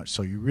really do much.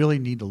 So you really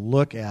need to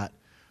look at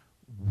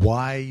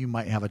why you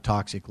might have a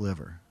toxic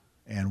liver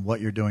and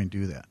what you're doing to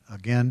do that.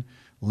 Again,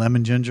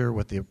 lemon ginger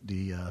with the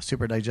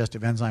super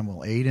digestive enzyme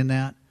will aid in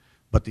that,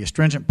 but the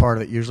astringent part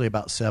of it, usually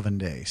about 7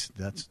 days.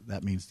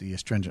 That means the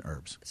astringent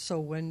herbs.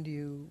 So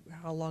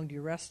how long do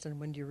you rest,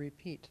 and when do you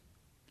repeat?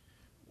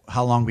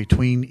 How long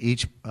between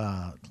each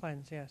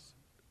Cleanse, yes.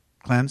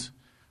 cleanse?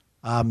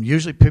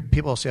 Usually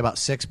people say about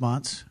 6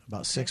 months,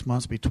 about 6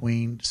 months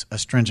between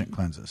astringent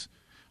cleanses.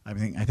 I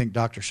think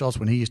Dr. Schultz,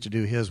 when he used to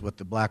do his with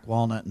the black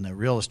walnut and the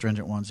real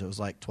astringent ones, it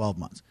was like 12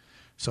 months.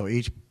 So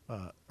each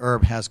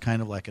herb has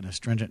kind of like an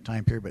astringent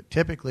time period, but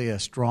typically a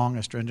strong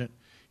astringent,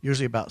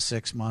 usually about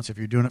 6 months. If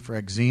you're doing it for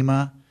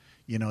eczema,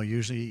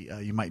 usually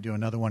you might do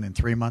another one in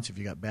 3 months if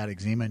you got bad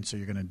eczema, and so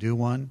you're going to do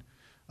one.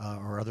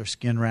 Or other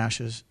skin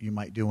rashes, you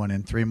might do one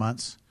in 3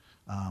 months.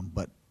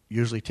 But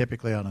usually,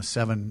 typically on a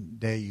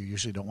 7-day, you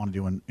usually don't want to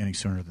do one any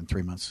sooner than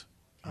 3 months.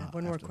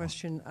 One more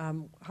question.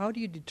 How do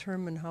you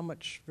determine how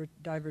much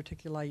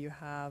diverticuli you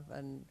have,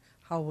 and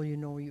how will you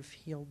know you've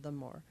healed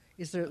them? Or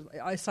is there,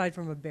 aside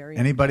from a barium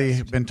Anybody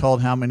test, been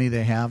told how many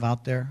they have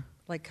out there?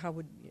 like how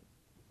would you,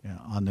 Yeah,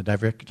 on the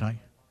diverticuli?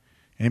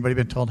 Anybody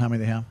been told how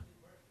many they have?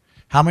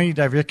 How many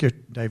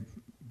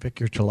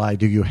diverticuli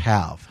do you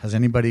have? Has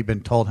anybody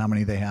been told how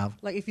many they have?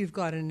 like if you've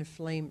got an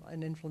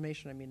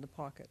inflammation, the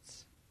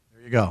pockets?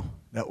 There you go.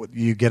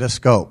 You get a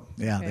scope.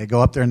 Yeah, Okay. They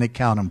go up there and they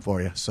count them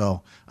for you.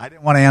 So I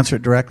didn't want to answer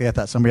it directly. I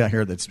thought somebody out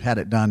here that's had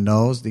it done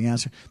knows the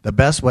answer. The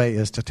best way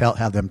is to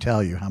have them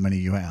tell you how many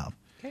you have.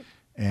 Okay.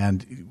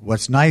 And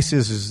what's nice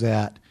is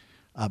that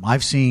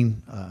I've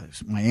seen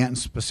my aunt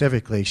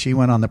specifically. She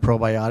went on the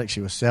probiotic.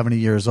 She was 70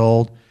 years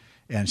old,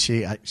 and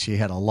she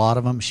had a lot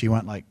of them. She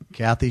went like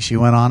Kathy. She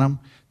went on them.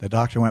 The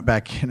doctor went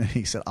back in and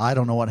he said, "I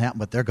don't know what happened,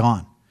 but they're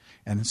gone."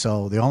 And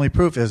so the only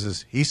proof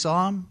is he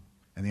saw them,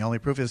 and the only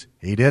proof is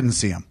he didn't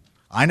see them.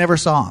 I never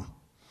saw them.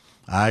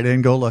 I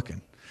didn't go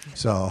looking.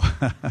 So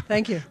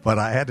Thank you. But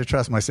I had to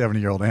trust my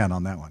 70-year-old aunt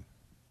on that one.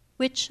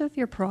 Which of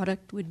your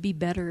product would be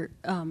better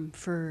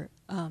for?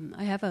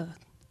 I have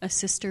a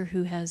sister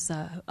who has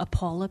a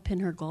polyp in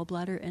her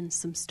gallbladder and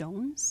some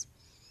stones.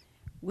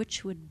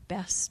 Which would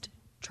best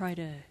try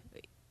to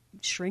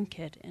shrink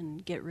it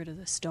and get rid of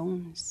the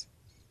stones?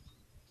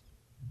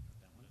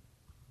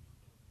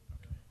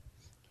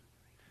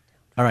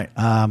 All right.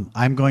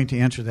 I'm going to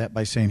answer that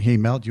by saying, hey,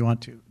 Mel, do you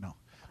want to? No.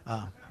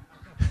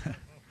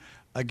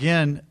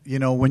 Again,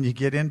 when you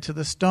get into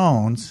the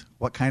stones,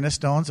 what kind of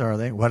stones are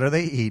they? What are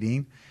they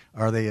eating?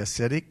 Are they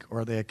acidic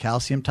or are they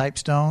calcium-type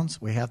stones?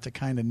 We have to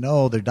kind of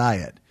know their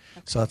diet.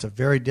 Okay. So it's a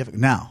very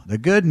difficult. Now, the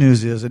good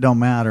news is it don't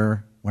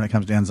matter when it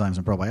comes to enzymes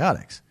and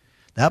probiotics.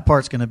 That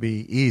part's going to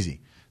be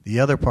easy. The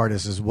other part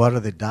is what are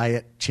the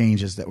diet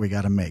changes that we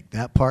got to make?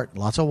 That part,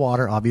 lots of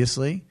water,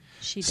 obviously.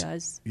 She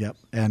does. Yep.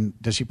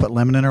 And does she put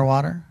lemon in her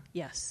water?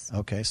 Yes.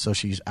 Okay, so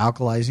she's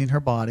alkalizing her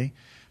body.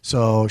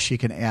 So she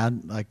can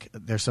add,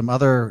 there's some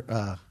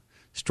other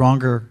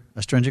stronger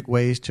astringent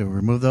ways to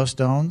remove those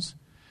stones.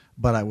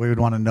 But we would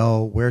want to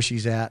know where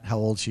she's at, how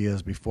old she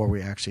is before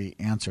we actually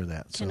answer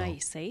that. Can I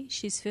say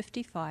she's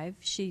 55.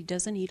 She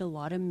doesn't eat a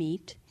lot of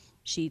meat.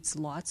 She eats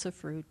lots of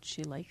fruit.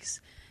 She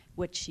likes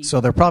what she...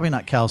 So they're probably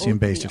not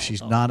calcium-based if Oatmeal, she's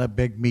though. not a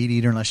big meat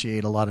eater unless she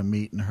ate a lot of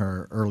meat in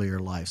her earlier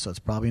life. So it's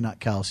probably not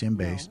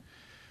calcium-based. No.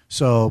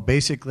 So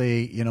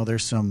basically,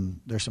 there's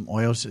some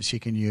oils that she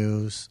can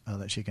use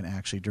that she can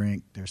actually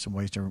drink. There's some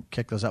ways to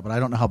kick those up, but I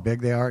don't know how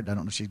big they are. I don't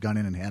know if she's gone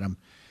in and had them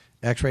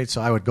x-rayed.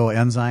 So I would go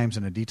enzymes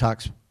and a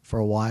detox for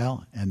a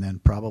while, and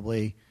then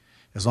probably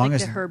as long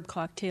as the herb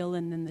cocktail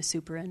and then the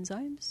super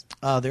enzymes?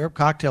 the herb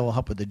cocktail will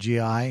help with the GI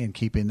and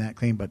keeping that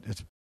clean, but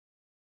it's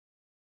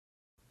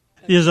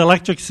Is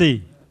Electric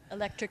C.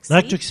 Electric C?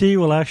 Electric C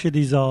will actually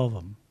dissolve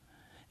them.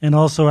 And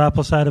also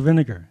apple cider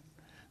vinegar.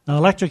 Now,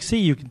 Electric C,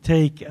 you can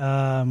take,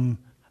 a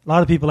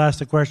lot of people ask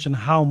the question,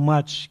 how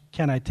much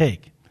can I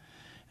take?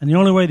 And the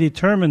only way to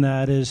determine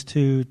that is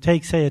to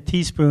take, say, a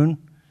teaspoon,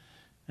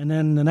 and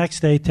then the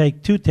next day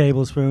take 2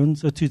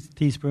 tablespoons, or 2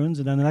 teaspoons,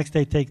 and then the next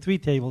day take 3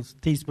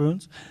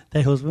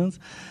 tablespoons,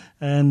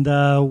 and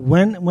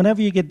whenever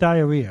you get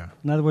diarrhea,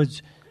 in other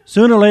words,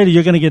 sooner or later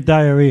you're going to get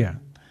diarrhea.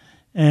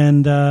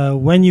 And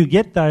when you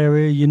get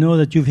diarrhea, you know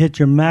that you've hit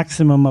your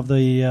maximum of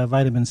the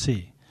vitamin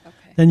C.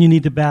 Okay. Then you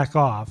need to back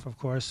off, of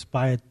course,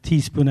 by a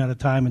teaspoon at a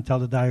time until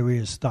the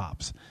diarrhea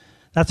stops.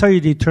 That's how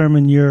you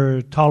determine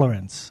your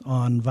tolerance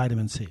on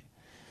vitamin C.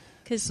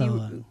 Because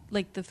So,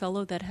 like the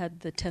fellow that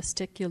had the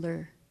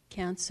testicular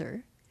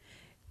cancer,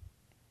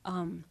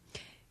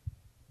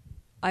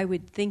 I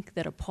would think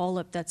that a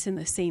polyp that's in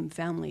the same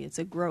family, it's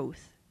a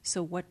growth.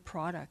 So what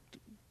product,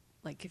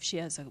 like if she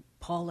has a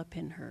polyp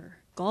in her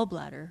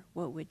gallbladder,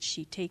 what would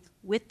she take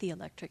with the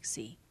Electric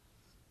C?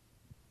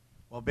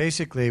 Well,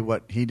 basically,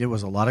 what he did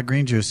was a lot of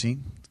green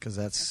juicing, because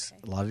that's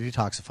a lot of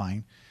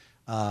detoxifying.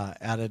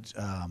 Added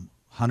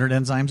 100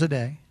 enzymes a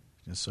day,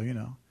 just so you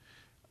know,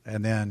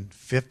 and then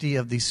 50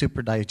 of the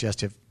super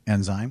digestive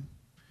enzyme.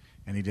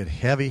 And he did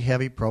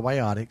heavy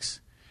probiotics.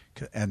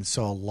 And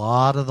so a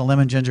lot of the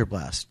lemon ginger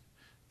blast,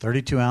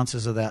 32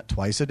 ounces of that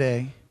twice a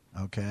day,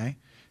 okay?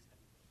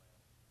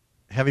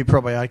 Heavy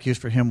probiotic use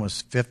for him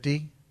was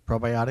 50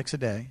 probiotics a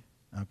day,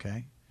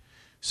 okay?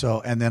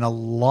 So, and then a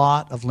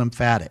lot of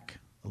lymphatic.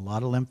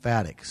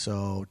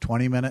 So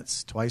 20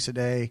 minutes twice a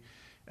day.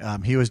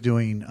 He was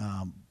doing,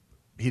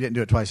 he didn't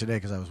do it twice a day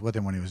because I was with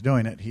him when he was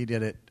doing it. He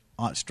did it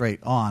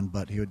straight on,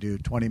 but he would do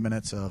 20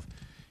 minutes of,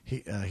 he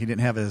didn't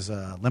have his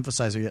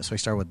lymphocyzer yet, so he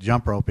started with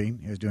jump roping.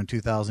 He was doing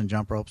 2,000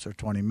 jump ropes or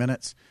 20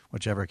 minutes,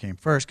 whichever came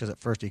first, because at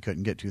first he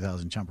couldn't get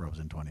 2,000 jump ropes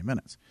in 20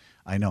 minutes.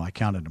 I know, I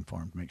counted them for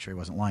him to make sure he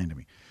wasn't lying to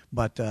me.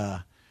 But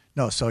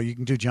no, so you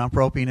can do jump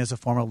roping as a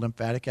form of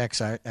lymphatic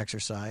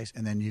exercise,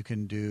 and then you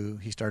can do,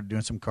 he started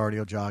doing some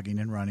cardio, jogging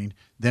and running.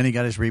 Then he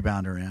got his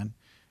rebounder in,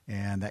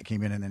 and that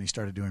came in, and then he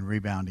started doing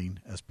rebounding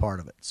as part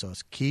of it. So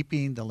it's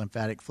keeping the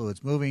lymphatic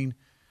fluids moving.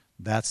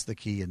 That's the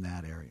key in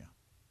that area.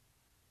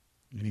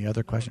 Any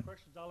other questions?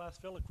 I'll ask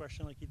Phil a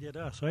question like he did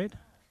us, right?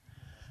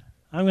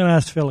 I'm going to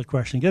ask Phil a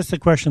question. I guess the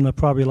question that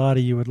probably a lot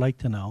of you would like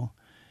to know,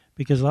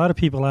 because a lot of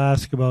people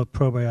ask about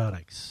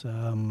probiotics.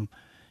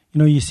 You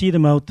know, you see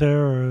them out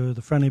there, or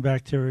the friendly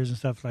bacteria and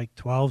stuff like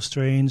 12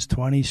 strains,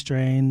 20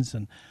 strains,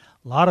 and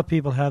a lot of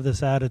people have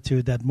this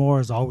attitude that more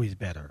is always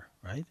better,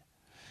 right?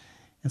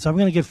 And so I'm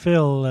going to get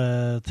Phil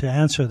to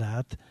answer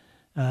that.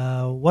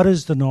 What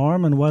is the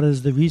norm, and what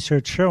is the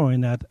research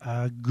showing that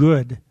a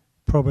good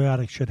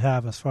probiotic should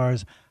have as far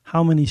as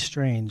how many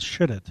strains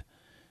should it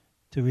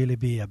to really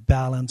be a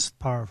balanced,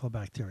 powerful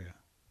bacteria?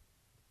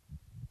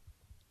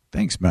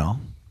 Thanks, Mel.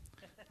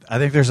 I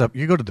think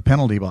you go to the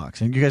penalty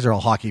box, and you guys are all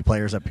hockey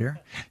players up here,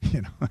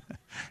 you know,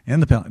 in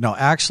the penalty. No,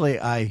 actually,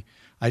 I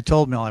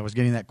told Mel I was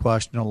getting that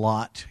question a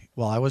lot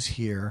while I was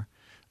here,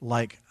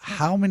 like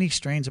how many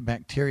strains of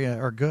bacteria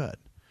are good?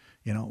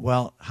 You know,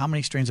 well, how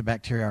many strains of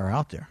bacteria are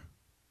out there?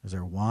 Is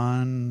there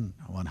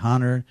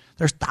 100?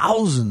 There's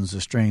thousands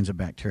of strains of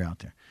bacteria out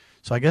there.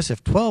 So I guess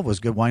if 12 was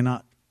good, why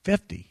not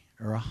 50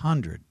 or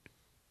 100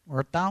 or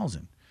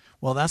 1,000?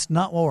 Well, that's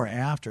not what we're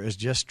after, is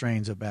just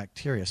strains of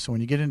bacteria. So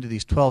when you get into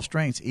these 12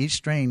 strains, each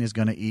strain is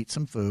going to eat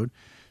some food.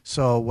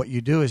 So what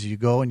you do is you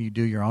go and you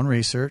do your own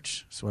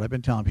research. That's what I've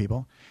been telling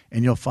people.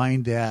 And you'll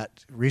find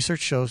that research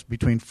shows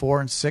between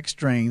 4 and 6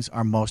 strains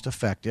are most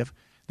effective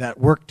that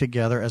work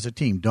together as a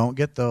team. Don't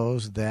get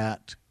those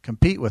that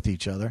compete with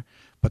each other,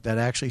 but that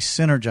actually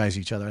synergize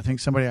each other. I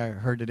think somebody I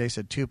heard today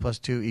said 2 +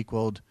 2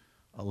 =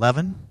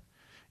 11.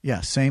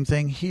 Yeah, same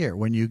thing here.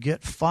 When you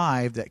get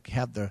 5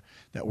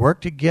 that work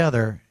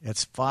together,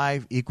 it's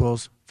 5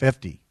 =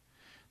 50.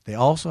 They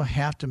also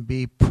have to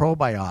be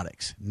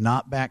probiotics,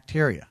 not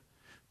bacteria.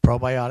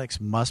 Probiotics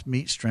must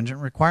meet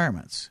stringent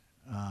requirements.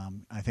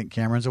 I think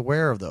Cameron's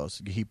aware of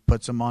those. He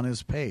puts them on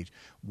his page.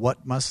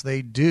 What must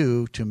they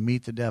do to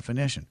meet the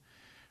definition?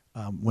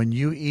 When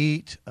you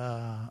eat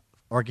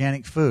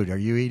organic food, are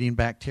you eating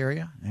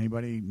bacteria?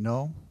 Anybody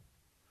know?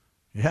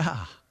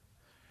 Yeah.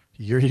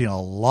 You're eating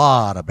a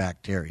lot of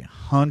bacteria,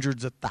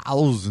 hundreds of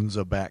thousands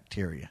of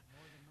bacteria.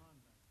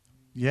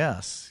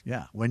 Yes,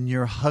 yeah. When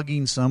you're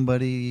hugging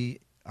somebody,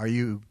 are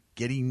you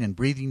getting and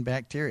breathing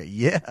bacteria?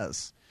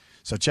 Yes.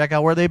 So check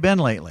out where they've been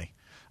lately.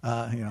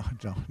 You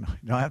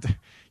don't have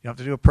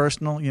to do a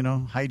personal,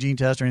 hygiene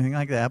test or anything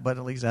like that, but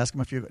at least ask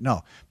them if you.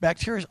 No,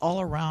 bacteria is all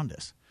around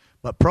us.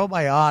 But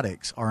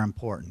probiotics are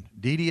important.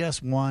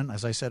 DDS1,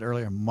 as I said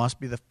earlier,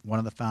 must be one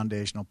of the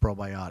foundational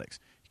probiotics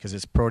because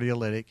it's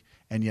proteolytic,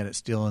 and yet it's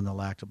still in the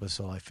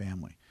Lactobacilli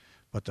family.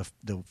 But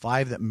the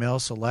 5 that Mel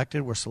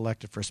selected were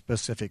selected for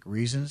specific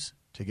reasons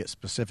to get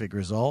specific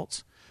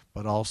results,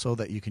 but also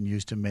that you can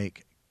use to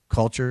make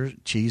culture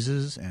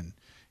cheeses and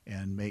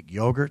make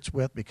yogurts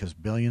with, because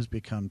billions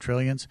become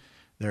trillions.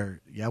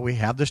 We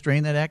have the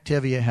strain that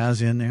Activia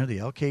has in there, the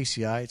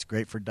LKCI. It's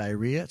great for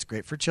diarrhea. It's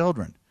great for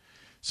children.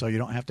 So you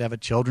don't have to have a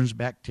children's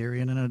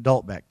bacteria and an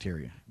adult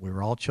bacteria. We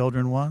were all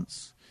children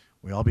once.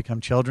 We all become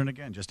children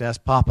again. Just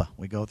ask Papa.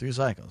 We go through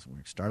cycles.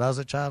 We start out as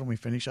a child and we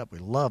finish up. We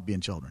love being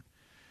children.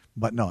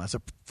 But no, as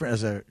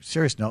a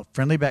serious note,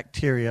 friendly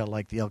bacteria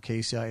like the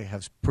LKCI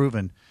has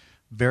proven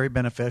very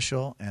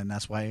beneficial, and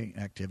that's why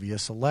Activia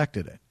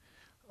selected it.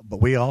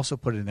 But we also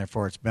put it in there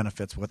for its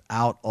benefits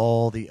without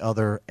all the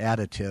other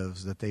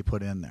additives that they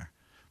put in there.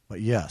 But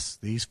yes,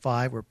 these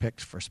 5 were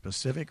picked for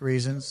specific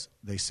reasons.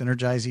 They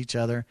synergize each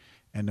other,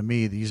 and to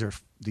me,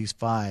 these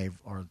 5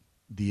 are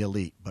the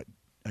elite. But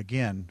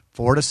again,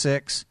 4 to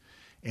 6,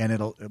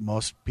 and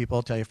most people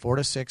will tell you 4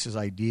 to 6 is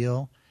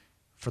ideal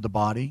for the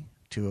body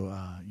to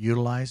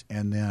utilize,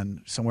 and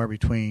then somewhere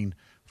between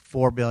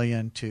 4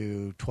 billion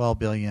to 12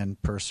 billion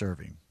per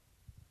serving.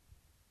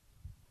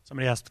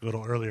 Somebody asked a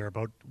little earlier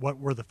about what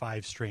were the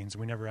 5 strains,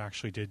 and we never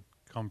actually did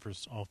come for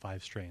all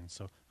 5 strains.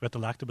 So we got the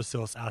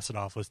Lactobacillus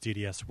acidophilus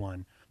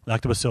DDS1,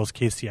 Lactobacillus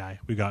casei,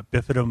 we got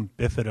Bifidum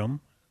bifidum,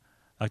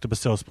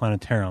 Lactobacillus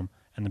plantarum,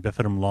 and the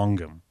Bifidum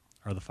longum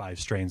are the 5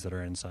 strains that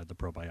are inside the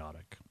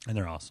probiotic, and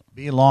they're awesome.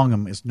 B.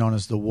 longum is known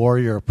as the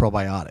warrior of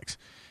probiotics.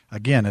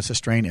 Again, it's a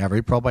strain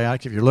every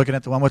probiotic. If you're looking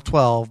at the one with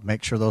 12,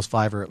 make sure those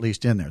 5 are at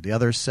least in there. The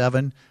other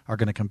 7 are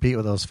going to compete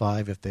with those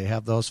 5. If they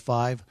have those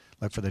 5,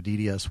 look for the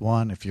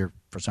DDS1. If you're,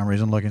 for some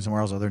reason, looking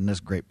somewhere else other than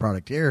this great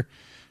product here,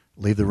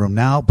 leave the room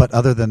now. But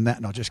other than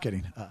that, no, just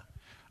kidding.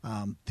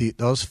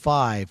 Those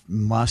 5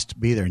 must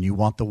be there, and you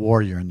want the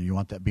warrior, and you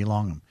want that B.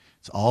 longum.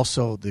 It's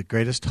also the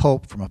greatest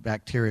hope from a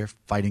bacteria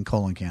fighting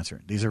colon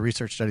cancer. These are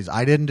research studies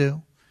I didn't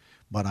do,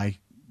 but I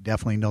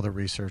definitely know the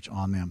research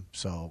on them.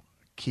 So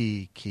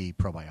key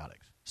probiotics.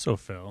 So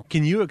Phil,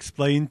 can you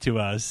explain to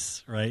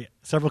us, right?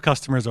 Several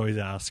customers always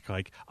ask,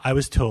 like, I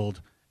was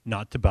told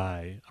not to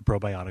buy a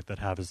probiotic that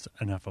has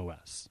an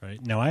FOS,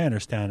 right? Now I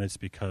understand it's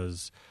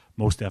because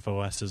most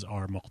FOSs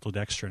are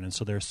maltodextrin, and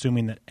so they're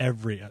assuming that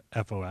every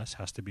FOS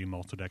has to be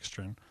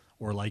maltodextrin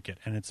or like it,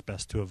 and it's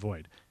best to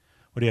avoid.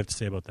 What do you have to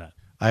say about that?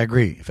 I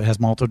agree. If it has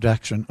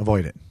maltodextrin,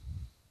 avoid it.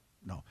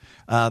 No.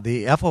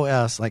 The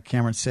FOS, like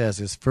Cameron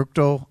says, is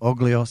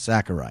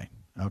fructooligosaccharides,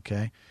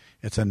 okay?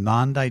 It's a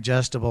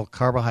non-digestible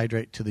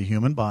carbohydrate to the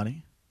human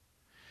body.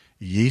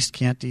 Yeast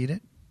can't eat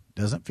it,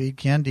 doesn't feed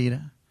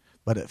candida,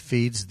 but it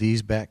feeds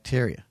these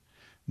bacteria.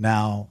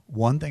 Now,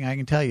 one thing I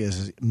can tell you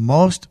is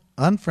most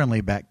unfriendly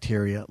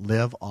bacteria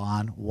live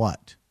on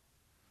what?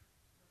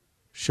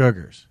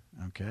 Sugars,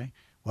 okay?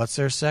 What's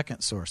their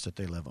second source that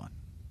they live on?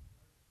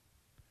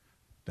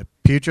 The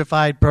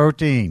putrefied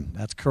protein.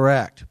 That's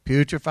correct.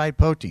 Putrefied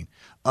protein.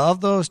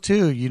 Of those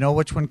 2, you know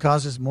which one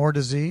causes more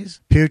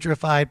disease?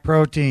 Putrefied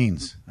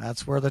proteins.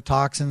 That's where the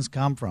toxins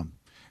come from.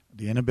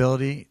 The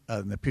inability,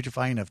 the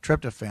putrefying of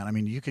tryptophan. I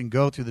mean, you can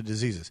go through the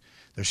diseases.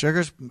 The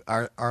sugars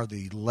are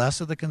the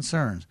less of the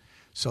concerns.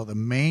 So the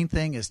main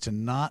thing is to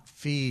not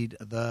feed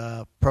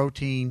the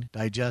protein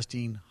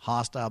digesting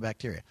hostile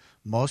bacteria.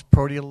 Most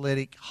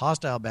proteolytic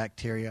hostile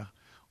bacteria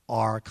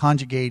are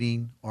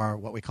conjugating, or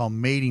what we call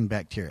mating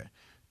bacteria.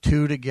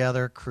 2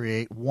 together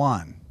create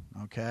 1,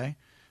 okay?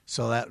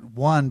 So that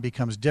 1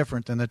 becomes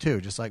different than the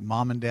 2, just like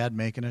mom and dad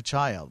making a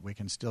child. We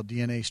can still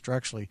DNA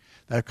structurally.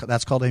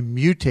 That's called a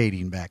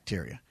mutating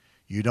bacteria.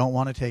 You don't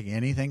want to take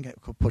anything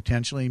that could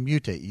potentially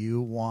mutate.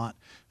 You want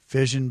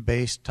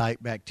fission-based type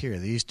bacteria.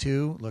 These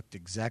 2 looked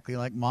exactly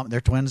like mom.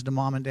 They're twins to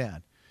mom and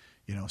dad.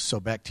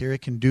 So bacteria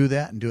can do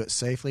that and do it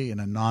safely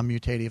in a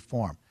non-mutative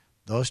form.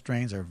 Those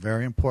strains are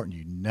very important.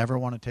 You never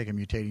want to take a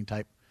mutating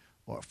type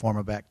or form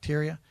of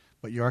bacteria,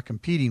 but you are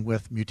competing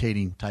with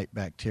mutating type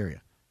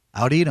bacteria.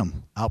 Out-eat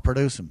them,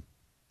 out-produce them,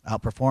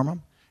 outperform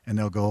them, and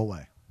they'll go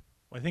away.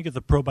 Well, I think if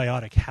the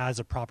probiotic has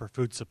a proper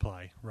food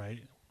supply,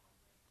 right?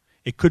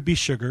 It could be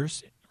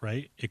sugars,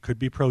 right? It could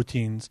be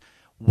proteins.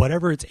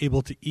 Whatever it's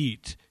able to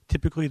eat,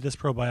 typically this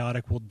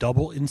probiotic will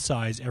double in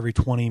size every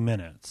 20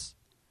 minutes.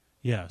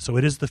 Yeah, so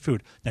it is the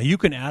food. Now, you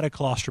can add a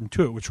colostrum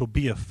to it, which will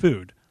be a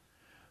food,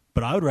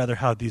 but I would rather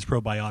have these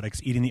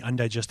probiotics eating the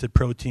undigested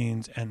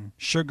proteins and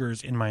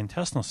sugars in my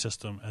intestinal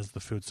system as the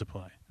food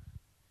supply.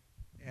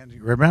 And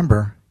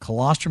remember,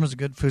 colostrum is a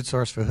good food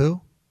source for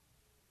who?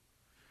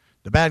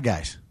 The bad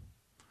guys.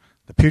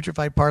 The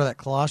putrefied part of that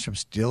colostrum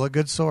is still a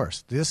good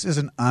source. This is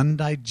an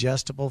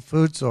undigestible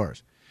food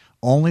source.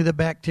 Only the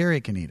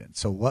bacteria can eat it.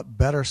 So what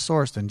better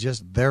source than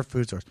just their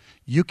food source?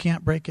 You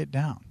can't break it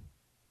down.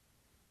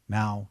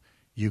 Now,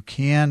 you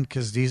can,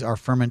 because these are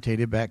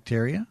fermentated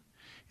bacteria,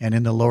 and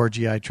in the lower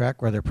GI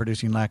tract where they're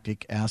producing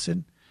lactic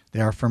acid,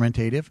 they are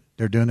fermentative.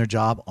 They're doing their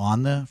job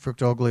on the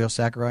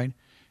fructooligosaccharides.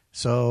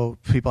 So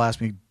people ask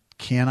me,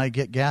 can I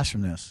get gas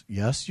from this?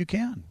 Yes, you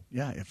can.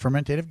 Yeah,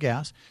 fermentative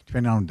gas,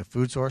 depending on the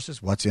food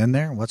sources, what's in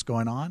there, and what's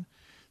going on.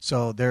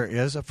 So there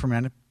is a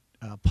fermented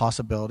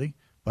possibility,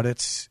 but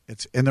it's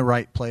in the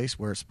right place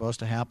where it's supposed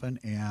to happen,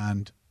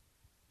 and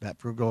that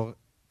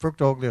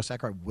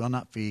fructooligosaccharide will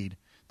not feed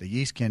the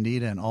yeast,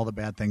 candida, and all the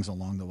bad things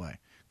along the way.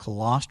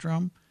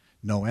 Colostrum,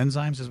 no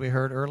enzymes, as we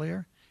heard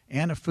earlier,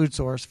 and a food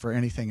source for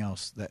anything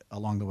else that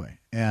along the way.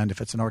 And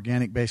if it's an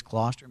organic-based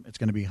colostrum, it's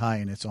going to be high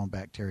in its own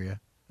bacteria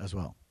as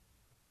well.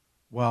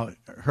 Well,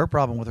 her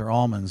problem with her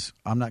almonds,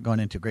 I'm not going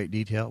into great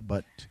detail,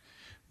 but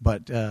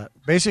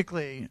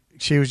basically,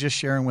 she was just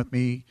sharing with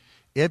me,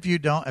 if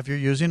you're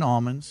using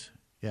almonds,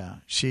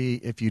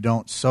 if you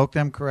don't soak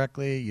them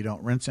correctly, you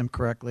don't rinse them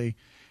correctly,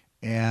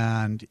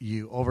 and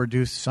you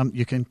overdo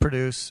you can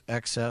produce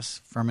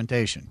excess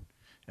fermentation.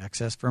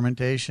 Excess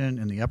fermentation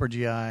in the upper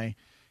GI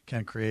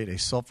can create a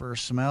sulfur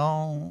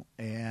smell,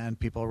 and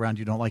people around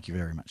you don't like you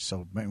very much.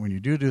 So when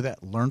you do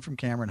that, learn from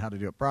Cameron how to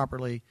do it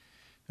properly.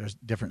 There's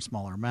different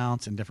smaller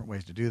amounts and different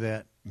ways to do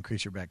that.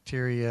 Increase your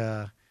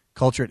bacteria,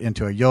 culture it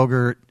into a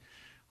yogurt.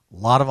 A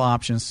lot of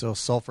options so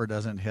sulfur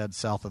doesn't head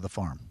south of the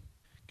farm.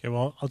 Okay,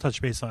 well, I'll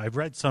touch base on. I've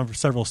read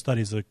several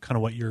studies of kind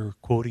of what you're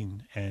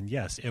quoting, and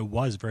yes, it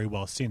was very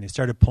well seen. They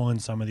started pulling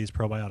some of these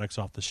probiotics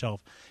off the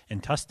shelf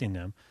and testing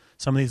them.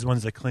 Some of these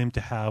ones that claim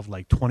to have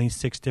like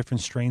 26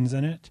 different strains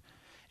in it,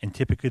 and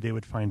typically they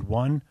would find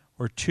one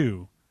or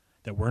two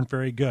that weren't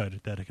very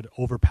good, that it could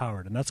overpower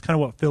it. And that's kind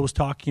of what Phil was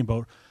talking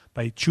about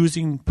by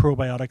choosing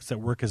probiotics that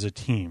work as a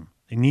team.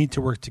 They need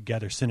to work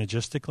together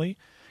synergistically,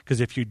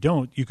 because if you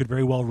don't, you could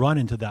very well run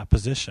into that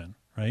position,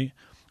 right?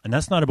 And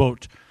that's not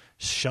about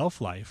shelf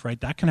life, right?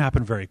 That can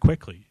happen very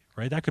quickly,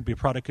 right? That could be a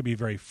product could be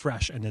very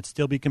fresh and it'd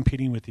still be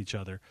competing with each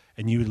other,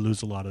 and you would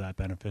lose a lot of that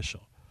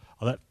beneficial.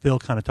 I'll let Phil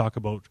kind of talk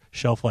about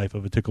shelf life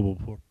of a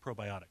typical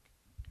probiotic.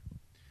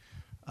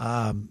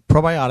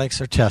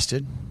 Probiotics are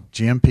tested,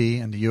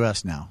 GMP in the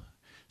U.S. now.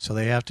 So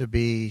they have to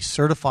be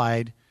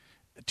certified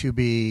to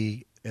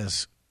be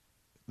as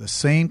the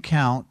same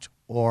count,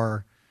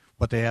 or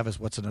what they have is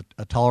what's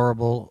a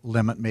tolerable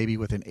limit, maybe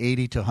within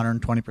 80 to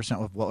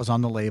 120% of what was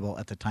on the label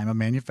at the time of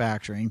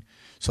manufacturing.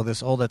 So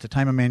this old at the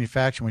time of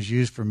manufacturing was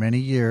used for many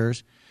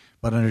years,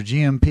 but under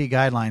GMP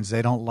guidelines,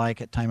 they don't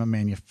like at time of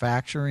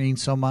manufacturing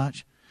so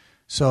much.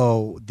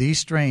 So these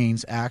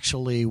strains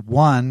actually,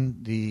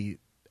 they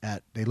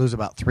lose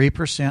about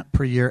 3%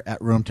 per year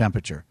at room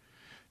temperature.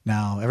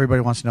 Now,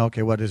 everybody wants to know,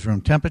 okay, what is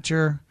room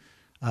temperature?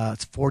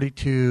 It's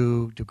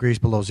 42 degrees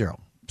below zero.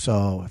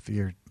 So if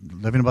you're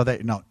living above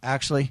that, no,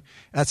 actually,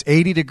 that's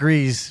 80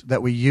 degrees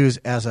that we use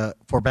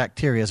for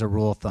bacteria as a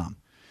rule of thumb.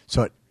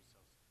 So at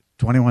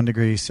 21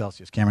 degrees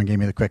Celsius, Cameron gave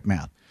me the quick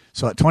math.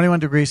 So at 21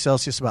 degrees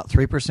Celsius, about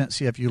 3%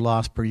 CFU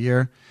loss per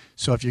year.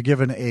 So if you're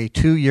given a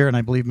 2-year, and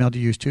I believe, Mel, do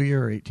you use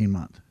 2-year or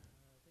 18-month?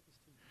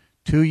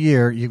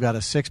 2-year, you've got a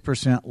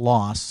 6%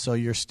 loss. So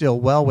you're still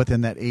well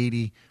within that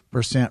 80%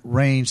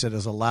 range that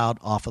is allowed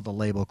off of the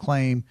label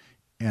claim.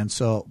 And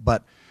so,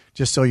 but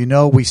just so you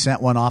know, we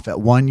sent one off at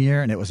 1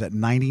 year, and it was at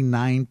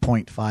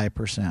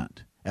 99.5%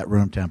 at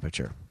room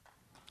temperature.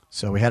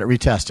 So we had it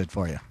retested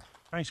for you.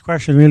 Frank's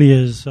question really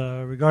is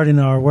regarding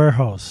our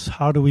warehouse.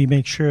 How do we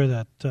make sure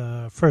that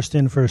first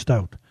in, first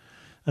out?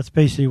 That's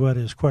basically what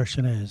his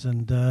question is.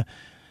 And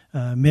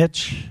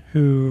Mitch,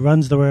 who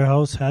runs the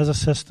warehouse, has a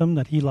system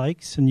that he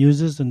likes and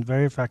uses and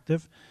very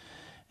effective.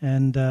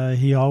 And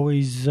he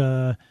always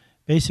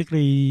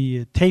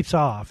basically tapes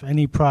off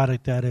any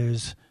product that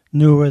is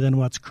newer than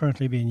what's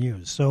currently being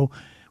used. So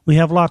we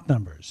have lot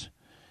numbers.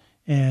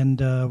 And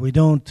we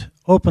don't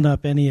open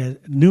up any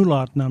new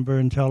lot number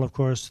until, of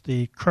course,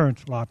 the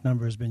current lot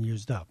number has been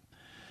used up.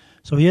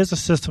 So he has a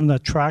system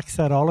that tracks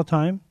that all the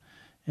time.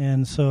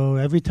 And so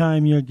every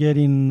time you're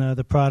getting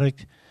the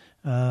product,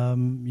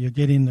 you're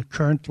getting the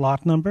current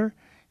lot number.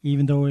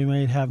 Even though we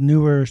may have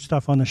newer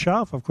stuff on the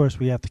shelf, of course,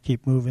 we have to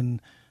keep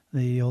moving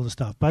the older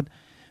stuff. But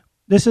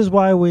this is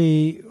why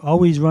we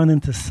always run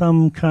into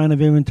some kind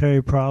of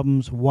inventory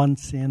problems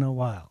once in a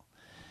while.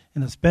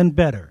 And it's been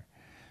better.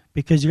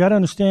 Because you got to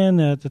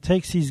understand that it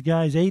takes these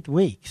guys 8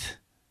 weeks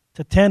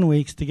to 10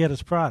 weeks to get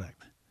his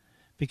product,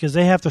 because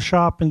they have to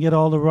shop and get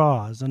all the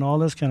raws and all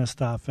this kind of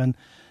stuff. And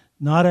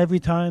not every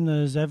time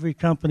does every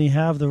company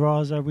have the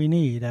raws that we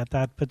need at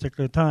that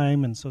particular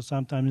time, and so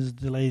sometimes there's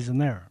delays in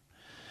there.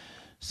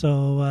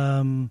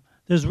 So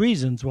there's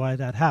reasons why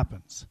that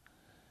happens.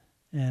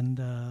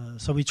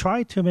 And so we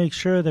try to make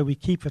sure that we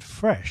keep it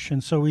fresh,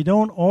 and so we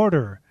don't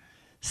order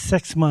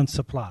 6 months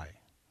supply.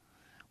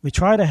 We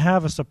try to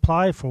have a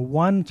supply for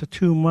 1 to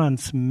 2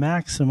 months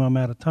maximum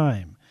at a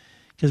time,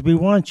 because we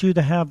want you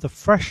to have the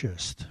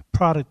freshest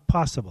product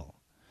possible.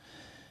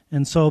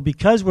 And so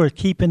because we're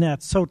keeping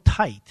that so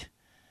tight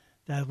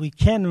that we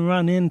can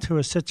run into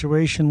a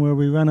situation where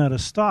we run out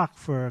of stock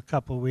for a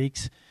couple of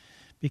weeks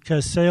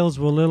because sales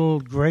were a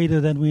little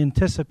greater than we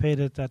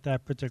anticipated at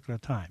that particular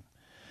time.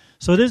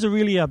 So it is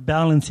really a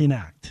balancing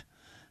act.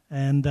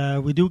 And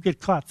we do get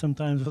caught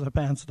sometimes with our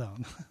pants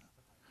down.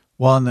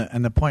 Well,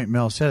 and the point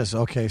Mel said is,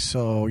 okay,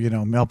 so,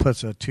 Mel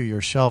puts a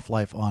 2-year shelf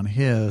life on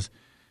his.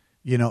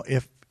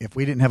 If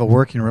we didn't have a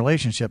working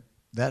relationship,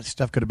 that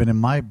stuff could have been in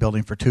my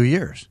building for 2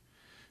 years.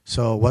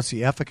 So what's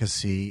the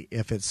efficacy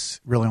if it's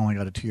really only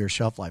got a 2-year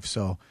shelf life?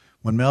 So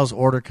when Mel's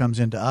order comes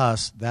into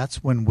us,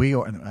 that's when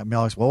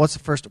Mel goes, well, what's the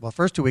first? Well,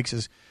 first 2 weeks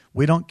is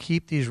we don't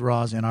keep these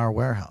raws in our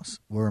warehouse.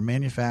 We're a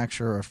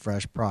manufacturer of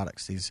fresh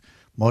products.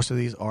 Most of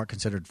these are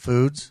considered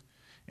foods.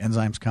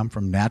 Enzymes come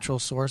from natural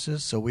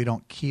sources, so we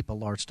don't keep a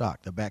large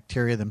stock. The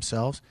bacteria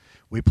themselves,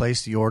 we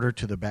place the order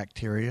to the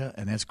bacteria,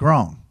 and it's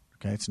grown.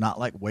 Okay, it's not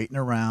like waiting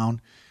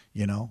around.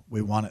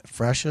 We want it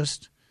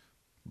freshest.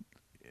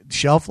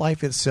 Shelf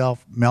life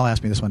itself, Mel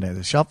asked me this one day,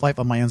 the shelf life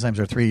on my enzymes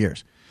are 3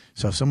 years.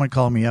 So if someone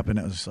called me up and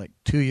it was like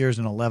 2 years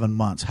and 11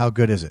 months, how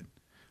good is it?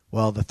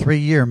 Well, the 3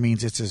 year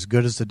means it's as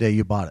good as the day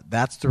you bought it.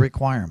 That's the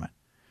requirement.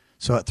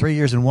 So at 3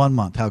 years and 1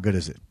 month, how good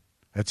is it?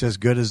 It's as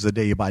good as the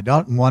day you buy.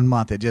 Not in 1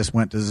 month, it just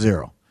went to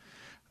 0.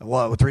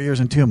 Well, 3 years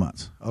and 2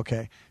 months.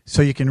 Okay.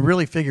 So you can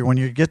really figure when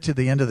you get to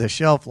the end of the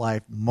shelf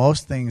life,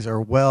 most things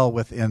are well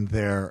within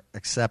their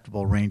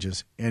acceptable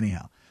ranges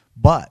anyhow.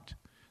 But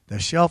the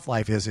shelf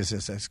life is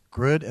as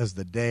good as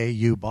the day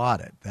you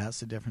bought it. That's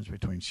the difference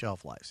between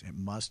shelf lives. It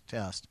must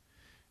test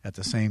at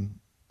the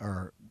same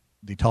or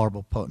the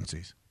tolerable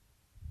potencies.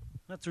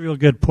 That's a real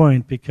good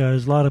point,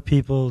 because a lot of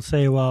people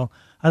say, well,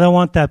 I don't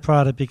want that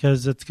product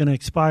because it's going to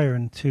expire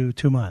in 2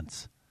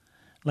 months.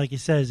 Like he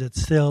says,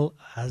 it's still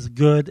as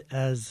good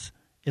as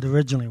it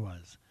originally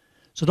was.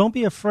 So don't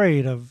be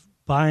afraid of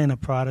buying a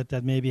product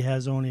that maybe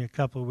has only a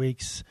couple of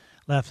weeks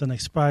left on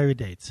expiry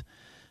dates.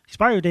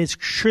 Expiry dates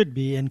should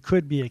be and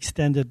could be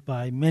extended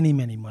by many,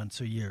 many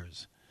months or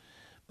years.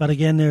 But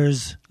again,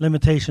 there's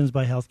limitations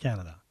by Health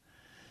Canada.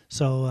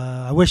 So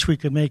I wish we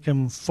could make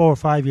them 4 or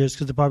 5 years,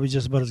 because they're probably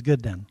just about as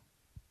good then.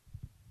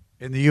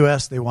 In the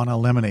U.S., they want to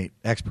eliminate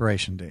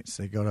expiration dates.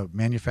 They go to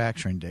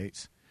manufacturing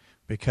dates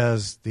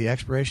because the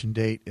expiration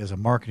date is a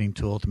marketing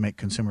tool to make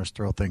consumers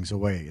throw things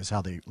away, is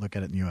how they look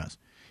at it in the U.S.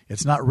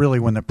 It's not really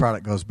when the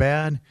product goes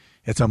bad.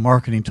 It's a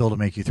marketing tool to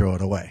make you throw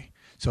it away.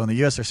 So in the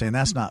U.S., they're saying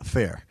that's not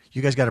fair.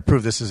 You guys got to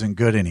prove this isn't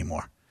good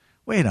anymore.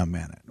 Wait a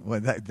minute.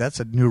 Well, that's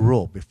a new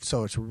rule.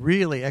 So it's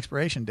really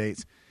expiration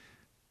dates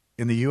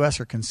in the U.S.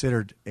 are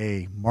considered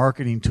a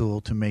marketing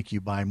tool to make you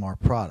buy more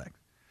product.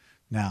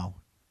 Now,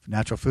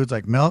 natural foods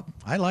like milk,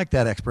 I like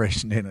that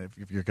expiration date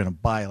if you're going to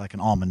buy like an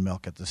almond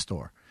milk at the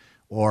store,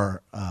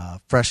 or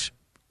fresh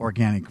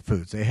organic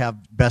foods. They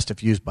have best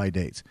if used by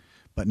dates.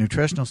 But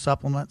nutritional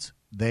supplements,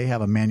 they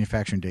have a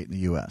manufacturing date in the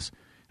U.S.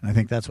 And I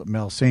think that's what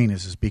Mel's saying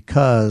is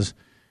because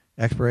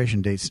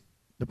expiration dates,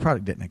 the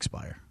product didn't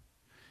expire.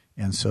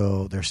 And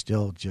so they're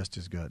still just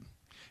as good.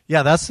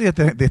 Yeah, that's the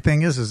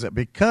thing is that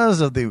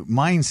because of the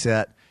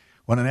mindset,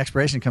 when an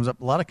expiration comes up,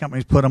 a lot of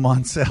companies put them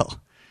on sale.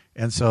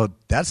 And so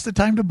that's the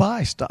time to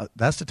buy.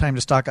 That's the time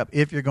to stock up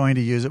if you're going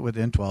to use it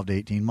within 12 to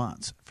 18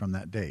 months from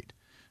that date.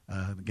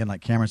 Again,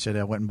 like Cameron said,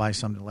 I went and buy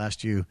something that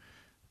lasts you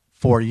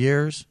 4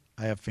 years.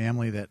 I have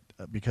family that,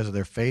 because of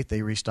their faith,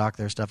 they restock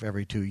their stuff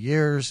every 2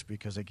 years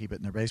because they keep it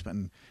in their basement.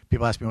 And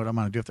people ask me what I'm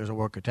going to do if there's a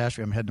world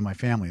catastrophe. I'm heading to my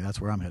family. That's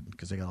where I'm heading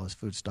because they got all this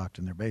food stocked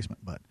in their basement.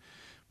 But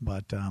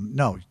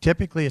no,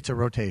 typically it's a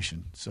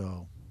rotation.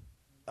 So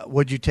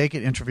would you take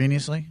it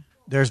intravenously?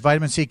 There's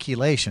vitamin C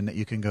chelation that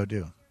you can go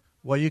do.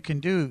 Well, you can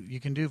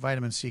do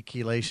vitamin C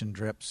chelation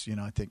drips,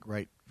 I think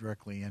right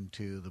directly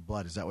into the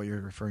blood. Is that what you're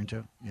referring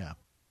to? Yeah.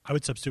 I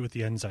would substitute with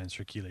the enzymes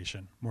for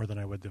chelation more than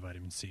I would the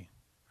vitamin C.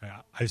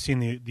 I've seen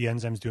the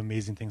enzymes do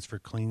amazing things for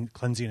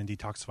cleansing and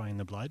detoxifying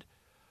the blood,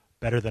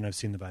 better than I've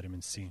seen the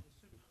vitamin C.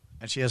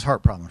 And she has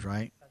heart problems,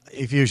 right?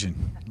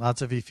 Effusion.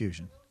 Lots of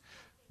effusion.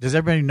 Does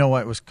everybody know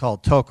what it was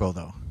called TOCO,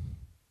 though?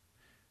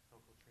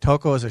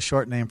 TOCO is a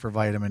short name for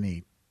vitamin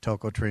E,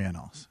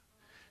 tocotrienols.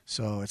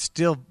 So it's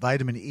still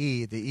vitamin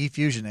E. The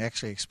effusion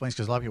actually explains,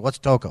 because a lot of people, what's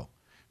TOCO?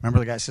 Remember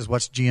the guy says,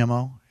 what's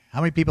GMO? How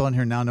many people in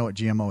here now know what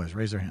GMO is?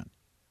 Raise their hand.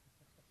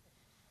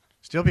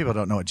 Still people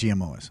don't know what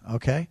GMO is,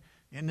 okay?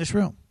 In this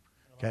room,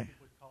 okay?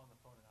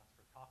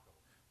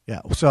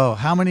 Yeah, so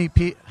how many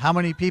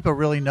people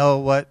really know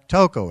what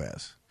TOCO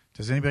is?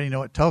 Does anybody know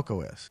what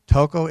TOCO is?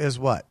 TOCO is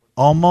what?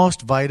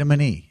 Almost vitamin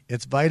E.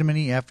 It's vitamin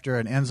E after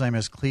an enzyme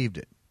has cleaved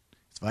it.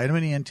 It's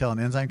vitamin E until an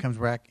enzyme comes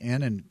back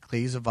in and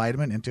cleaves a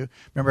vitamin into.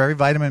 Remember, every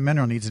vitamin and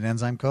mineral needs an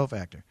enzyme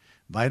cofactor.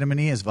 Vitamin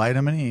E is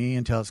vitamin E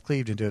until it's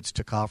cleaved into its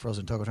tocopherols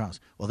and tocotrienols.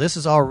 Well, this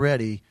is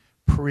already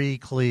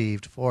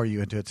pre-cleaved for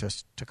you into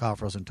its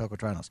tocopherols and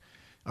tocotrienols.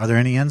 Are there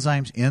any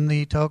enzymes in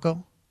the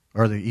TOCO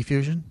or the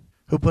effusion?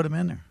 Who put them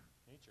in there?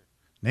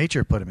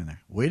 Nature put them in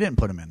there. We didn't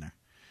put them in there.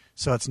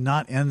 So it's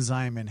not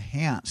enzyme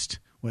enhanced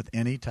with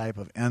any type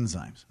of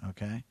enzymes,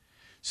 okay?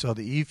 So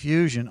the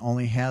effusion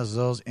only has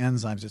those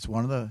enzymes. It's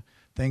one of the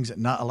things that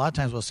a lot of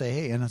times we'll say,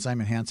 hey, enzyme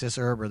enhance this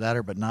herb or that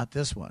herb, but not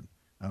this one,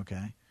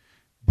 okay?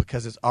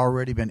 Because it's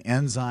already been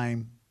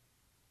enzyme.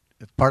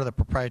 It's part of the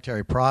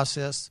proprietary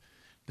process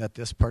that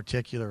this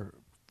particular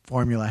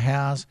formula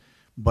has,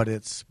 but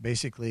it's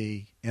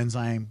basically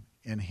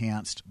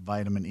enzyme-enhanced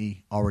vitamin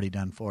E already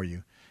done for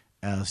you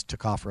as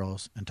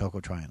tocopherols and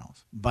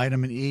tocotrienols.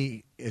 Vitamin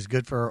E is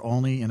good for her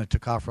only in a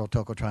tocopherol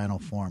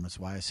tocotrienol form. That's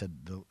why I said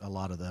a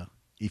lot of the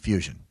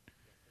effusion.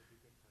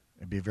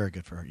 It'd be very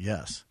good for her,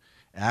 yes.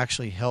 It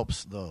actually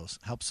helps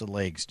the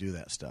legs do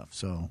that stuff.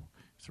 So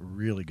it's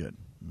really good.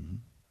 Mm-hmm.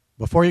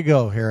 Before you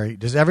go, Harry,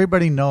 does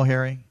everybody know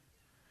Harry?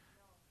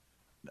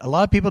 A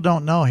lot of people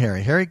don't know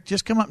Harry. Harry,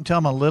 just come up and tell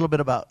them a little bit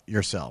about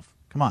yourself.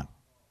 Come on.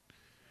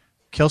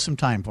 Kill some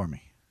time for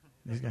me.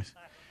 These guys.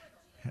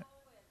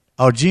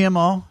 Oh,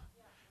 GMO?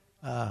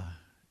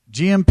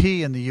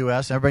 GMP in the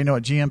U.S. Everybody know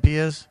what GMP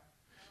is?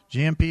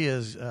 GMP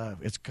is,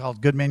 it's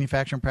called good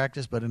manufacturing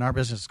practice, but in our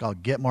business it's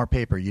called get more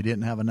paper. You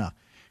didn't have enough.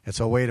 It's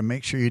a way to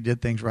make sure you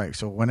did things right.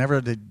 So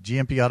whenever the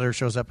GMP auditor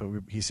shows up,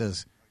 he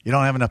says, you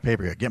don't have enough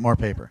paper yet. Get more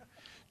paper.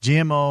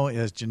 GMO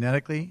is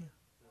genetically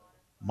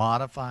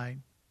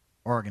modified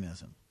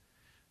organism.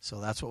 So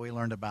that's what we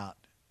learned about.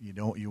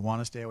 You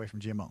want to stay away from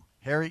GMO.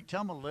 Harry,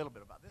 tell them a little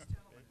bit about this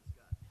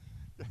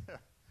gentleman.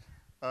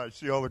 I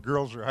see all the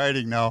girls are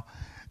hiding now.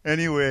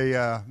 Anyway,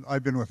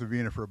 I've been with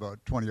Avena for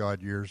about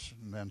 20-odd years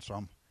and then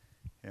some,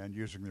 and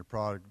using their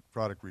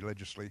product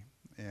religiously.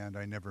 And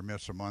I never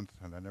miss a month,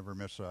 and I never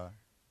miss a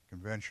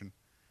convention.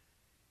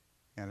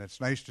 And it's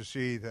nice to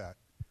see that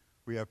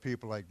we have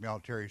people like Mel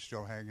Terry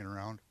still hanging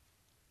around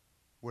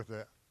with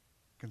a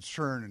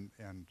concern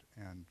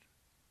and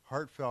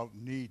heartfelt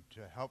need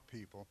to help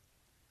people.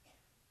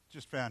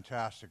 Just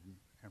fantastic.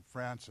 And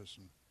Francis,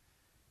 and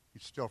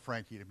he's still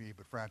Frankie to me,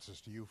 but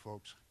Francis to you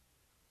folks.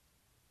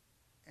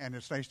 And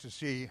it's nice to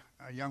see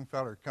a young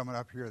feller coming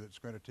up here that's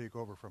going to take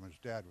over from his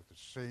dad with the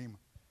same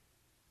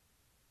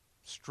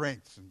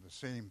strengths and the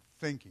same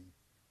thinking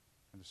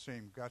and the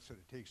same guts that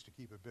it takes to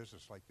keep a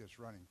business like this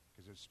running,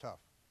 because it's tough.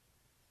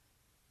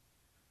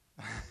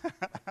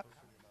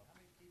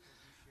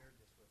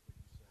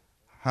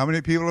 How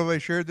many people have I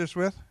shared this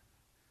with?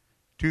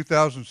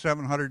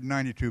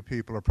 2,792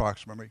 people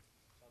approximately.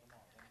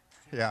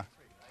 Yeah.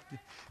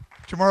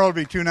 Tomorrow will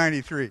be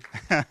 293.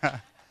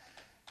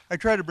 I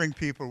try to bring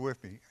people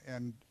with me,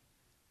 and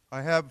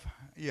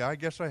I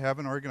guess I have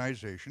an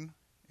organization,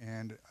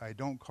 and I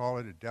don't call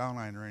it a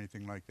downline or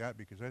anything like that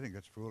because I think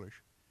that's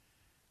foolish.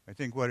 I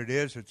think what it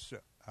is, it's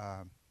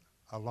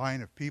a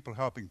line of people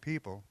helping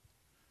people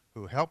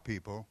who help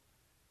people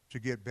to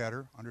get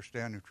better,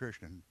 understand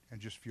nutrition,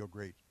 and just feel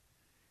great.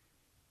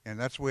 And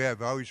that's the way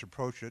I've always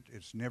approached it.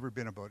 It's never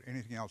been about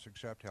anything else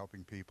except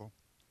helping people,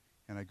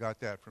 and I got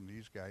that from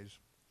these guys.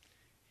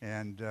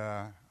 And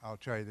I'll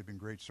tell you, they've been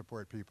great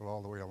support people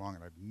all the way along,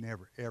 and I've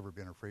never, ever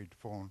been afraid to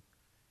phone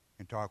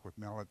and talk with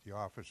Mel at the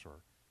office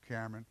or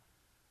Cameron.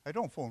 I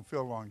don't phone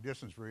Phil long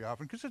distance very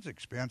often because it's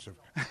expensive,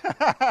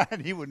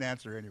 and he wouldn't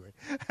answer anyway.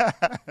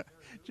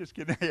 Just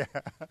kidding. Yeah.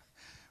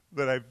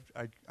 But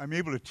I'm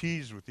able to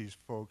tease with these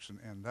folks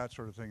and that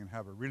sort of thing and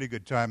have a really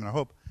good time, and I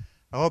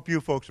hope you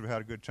folks have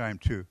had a good time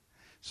too.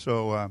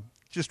 So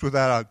just with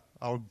that,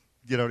 I'll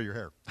get out of your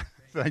hair.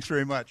 Thanks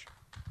very much.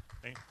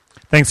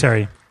 Thanks,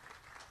 Harry.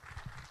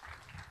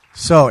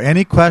 So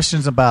any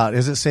questions about,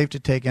 is it safe to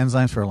take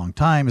enzymes for a long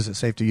time? Is it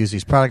safe to use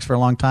these products for a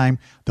long time?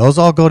 Those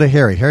all go to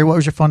Harry. Harry, what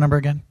was your phone number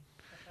again?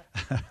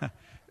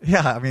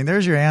 Yeah, I mean,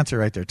 there's your answer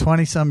right there.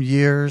 20-some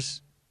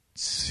years,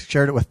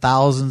 shared it with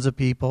thousands of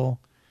people.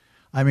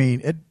 I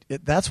mean,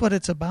 that's what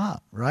it's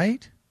about,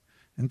 right?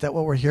 Isn't that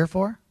what we're here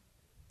for?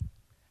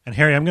 And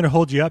Harry, I'm going to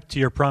hold you up to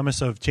your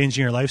promise of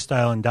changing your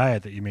lifestyle and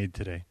diet that you made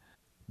today.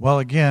 Well,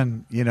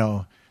 again,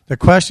 the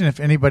question, if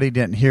anybody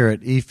didn't hear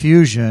it,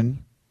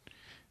 eFusion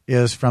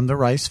is from the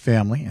rice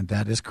family, and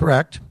that is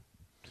correct.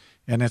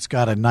 And it's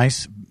got a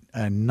nice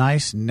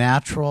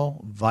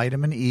natural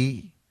vitamin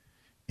E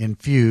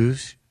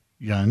infusion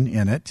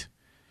in it.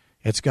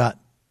 It's got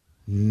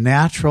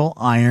natural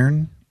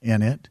iron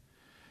in it.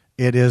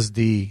 It is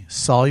the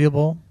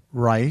soluble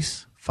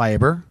rice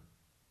fiber,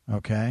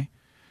 okay?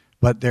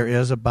 But there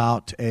is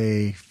about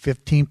a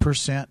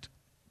 15%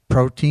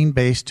 protein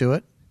base to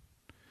it.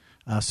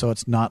 So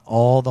it's not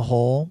all the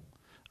whole.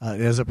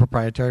 It is a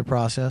proprietary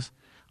process.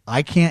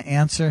 I can't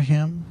answer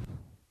him.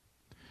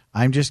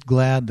 I'm just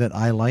glad that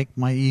I like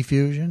my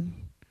eFusion.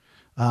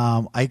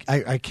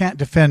 I can't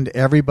defend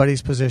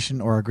everybody's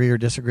position or agree or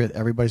disagree with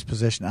everybody's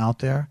position out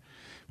there.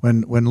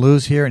 When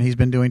Lou's here and he's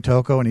been doing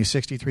Toco and he's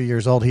 63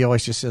 years old, he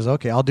always just says,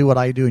 okay, I'll do what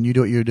I do and you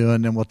do what you do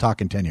and then we'll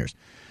talk in 10 years.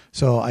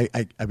 So,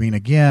 I mean,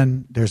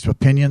 again, there's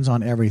opinions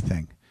on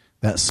everything.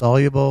 That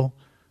soluble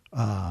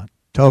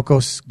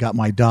Toco's got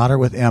my daughter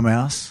with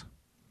MS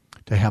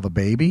to have a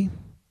baby.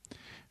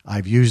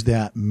 I've used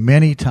that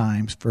many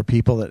times for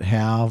people that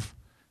have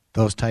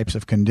those types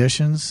of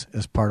conditions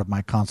as part of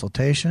my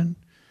consultation.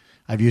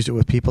 I've used it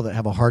with people that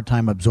have a hard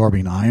time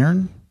absorbing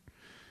iron.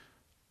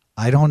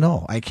 I don't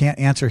know. I can't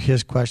answer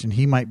his question.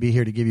 He might be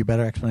here to give you a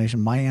better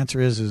explanation. My answer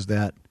is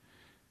that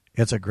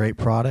it's a great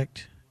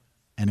product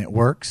and it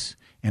works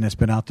and it's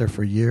been out there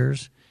for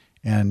years.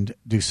 And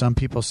do some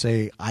people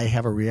say I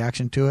have a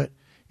reaction to it?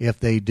 If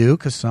they do,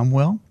 because some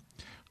will,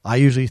 I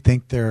usually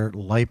think they're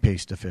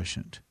lipase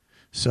deficient.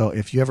 So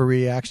if you have a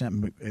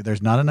reaction,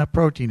 there's not enough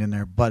protein in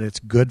there, but it's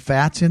good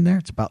fats in there.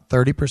 It's about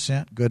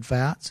 30% good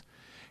fats.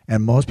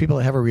 And most people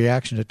that have a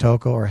reaction to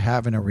Toco are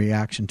having a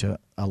reaction to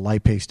a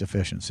lipase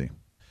deficiency.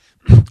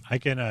 I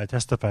can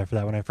testify for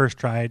that. When I first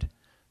tried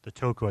the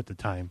Toco at the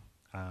time,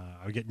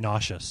 I would get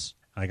nauseous.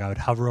 Like I would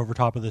hover over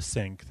top of the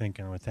sink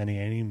thinking with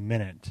any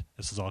minute,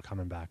 this is all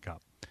coming back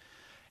up.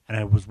 And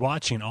I was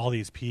watching all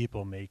these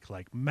people make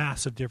like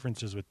massive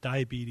differences with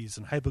diabetes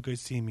and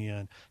hypoglycemia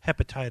and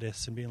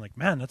hepatitis and being like,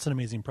 man, that's an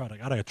amazing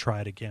product. I got to try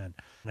it again.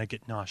 And I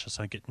get nauseous.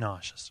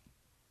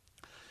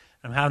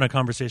 I'm having a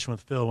conversation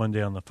with Phil one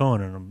day on the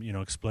phone, and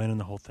I'm, explaining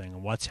the whole thing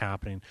and what's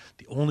happening.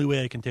 The only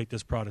way I can take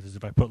this product is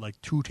if I put like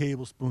 2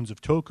 tablespoons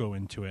of Toco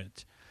into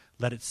it,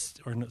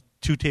 or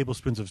 2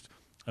 tablespoons of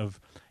of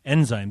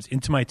enzymes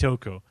into my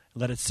Toco,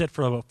 let it sit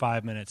for about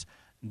 5 minutes,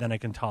 and then I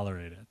can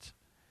tolerate it.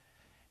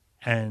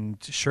 And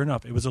sure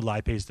enough, it was a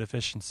lipase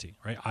deficiency,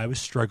 right? I was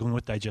struggling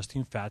with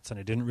digesting fats, and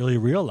I didn't really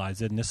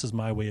realize it, and this is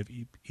my way of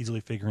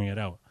easily figuring it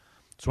out.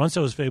 So once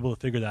I was able to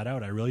figure that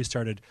out, I really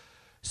started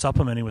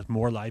supplementing with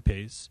more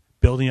lipase,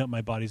 building up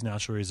my body's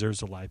natural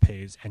reserves of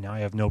lipase, and now I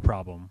have no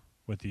problem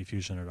with the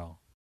Fusion at all.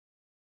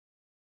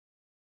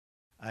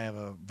 I have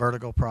a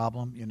vertigo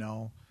problem,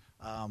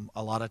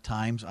 a lot of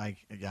times I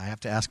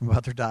have to ask them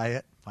about their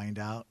diet, find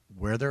out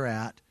where they're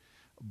at,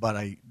 but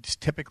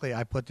typically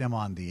I put them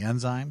on the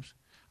enzymes.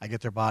 I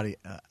get their body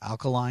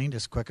alkalined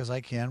as quick as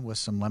I can with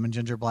some lemon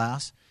ginger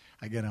blast.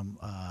 I get them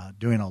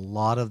doing a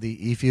lot of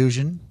the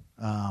E-Fusion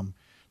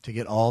to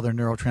get all their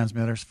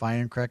neurotransmitters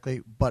firing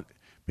correctly, but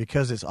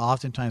because it's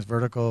oftentimes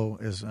vertigo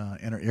is an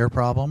inner ear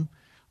problem,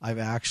 I've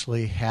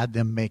actually had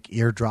them make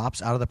ear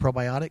drops out of the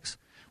probiotics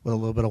with a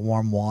little bit of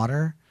warm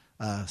water.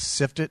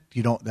 Sift it.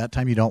 That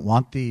time you don't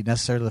want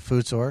necessarily the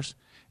food source,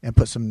 and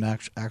put some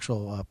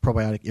actual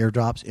probiotic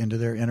eardrops into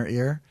their inner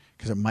ear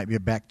because it might be a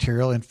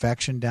bacterial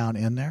infection down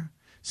in there.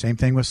 Same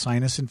thing with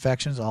sinus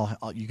infections.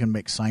 You can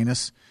make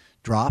sinus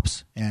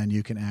drops, and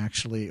you can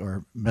actually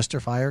or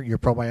Mystifier your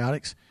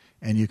probiotics,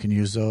 and you can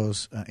use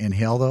those,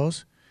 inhale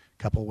those.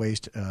 Couple ways,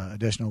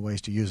 additional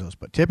ways to use those.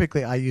 But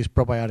typically, I use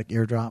probiotic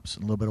eardrops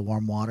and a little bit of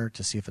warm water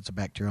to see if it's a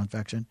bacterial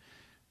infection,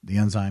 the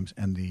enzymes,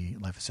 and the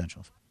Life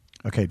Essentials.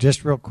 Okay,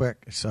 just real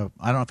quick. So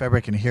I don't know if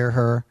everybody can hear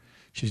her.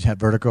 She's had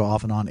vertigo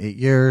off and on 8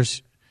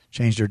 years,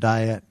 changed her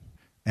diet,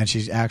 and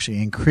she's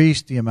actually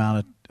increased the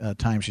amount of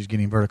time she's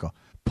getting vertigo.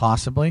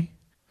 Possibly.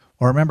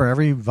 Or remember,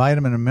 every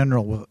vitamin and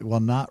mineral will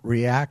not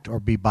react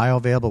or be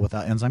bioavailable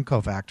without enzyme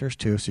cofactors,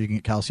 too, so you can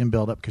get calcium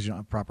buildup because you don't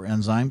have proper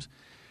enzymes.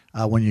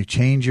 When you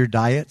change your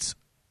diets,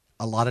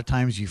 a lot of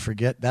times you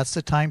forget. That's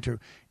the time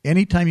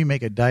anytime you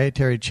make a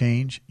dietary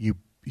change, you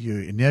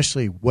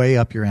initially weigh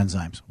up your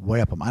enzymes,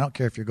 weigh up them. I don't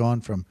care if you're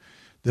going from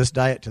this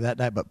diet to that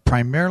diet, but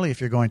primarily if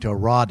you're going to a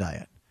raw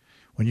diet.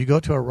 When you go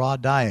to a raw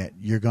diet,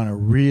 you're going to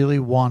really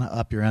want to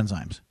up your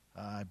enzymes.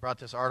 I brought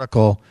this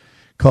article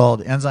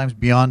called Enzymes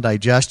Beyond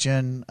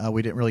Digestion.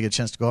 We didn't really get a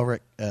chance to go over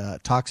it.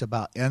 It talks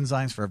about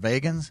enzymes for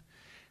vegans.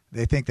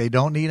 They think they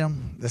don't need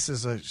them. This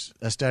is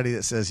a study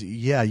that says,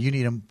 yeah, you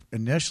need them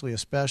initially,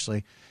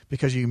 especially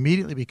because you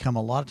immediately become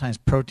a lot of times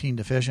protein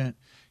deficient,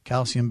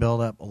 calcium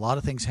buildup, a lot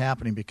of things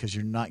happening because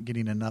you're not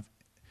getting enough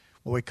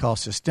what we call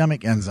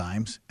systemic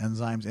enzymes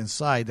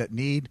inside that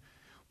need.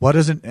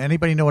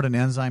 Anybody know what an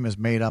enzyme is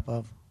made up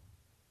of?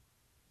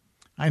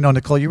 I know,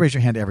 Nicole, you raise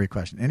your hand to every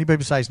question. Anybody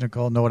besides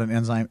Nicole know what an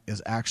enzyme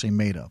is actually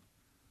made of?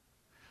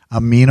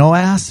 Amino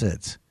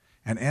acids.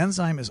 An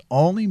enzyme is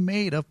only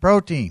made of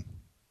protein.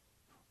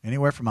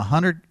 Anywhere from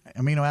 100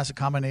 amino acid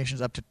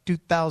combinations up to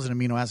 2,000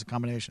 amino acid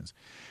combinations.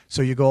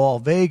 So you go all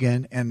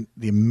vegan, and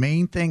the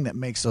main thing that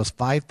makes those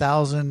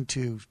 5,000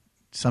 to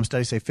some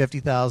studies say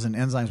 50,000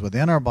 enzymes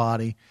within our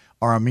body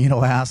are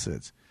amino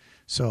acids.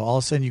 So all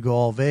of a sudden you go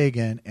all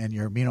vegan, and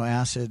your amino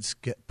acids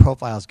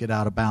profiles get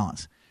out of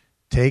balance.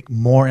 Take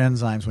more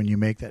enzymes when you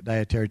make that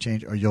dietary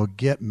change, or you'll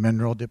get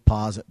mineral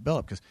deposit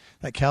buildup because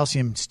that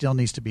calcium still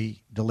needs to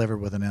be delivered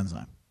with an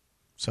enzyme.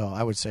 So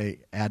I would say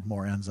add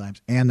more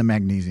enzymes, and the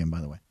magnesium,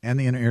 by the way, and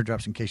the inner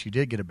eardrops in case you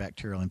did get a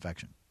bacterial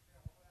infection.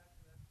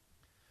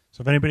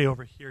 So if anybody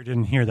over here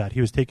didn't hear that,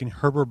 he was taking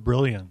Herbal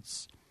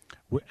Brilliance,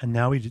 and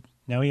now he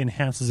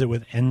enhances it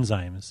with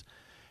enzymes.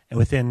 And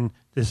within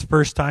this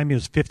first time, he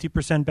was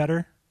 50%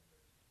 better.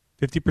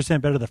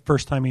 50% better the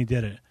first time he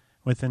did it.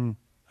 Within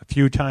a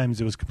few times,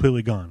 it was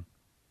completely gone.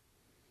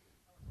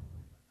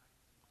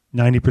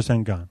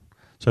 90% gone.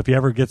 So if he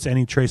ever gets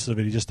any traces of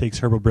it, he just takes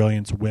Herbal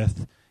Brilliance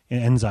with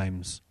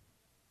enzymes.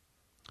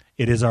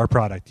 It is our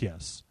product,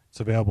 yes. It's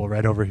available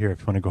right over here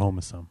if you want to go home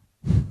with some.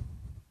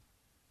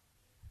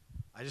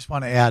 I just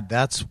want to add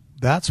that's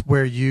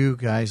where you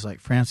guys like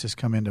Francis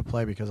come into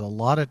play, because a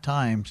lot of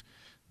times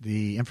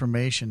the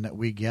information that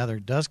we gather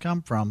does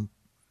come from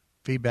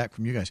feedback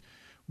from you guys.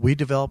 We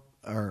develop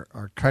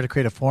or try to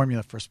create a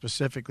formula for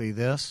specifically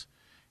this,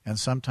 and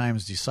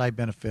sometimes the side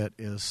benefit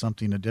is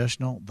something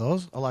additional.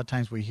 Those a lot of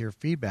times we hear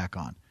feedback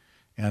on.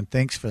 And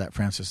thanks for that,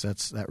 Francis.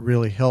 That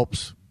really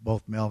helps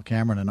both Mel,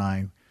 Cameron, and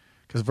I,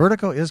 because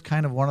vertigo is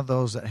kind of one of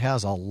those that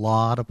has a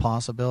lot of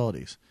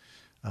possibilities.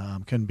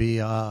 Can be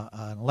an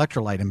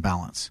electrolyte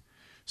imbalance.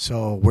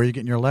 So where are you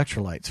getting your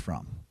electrolytes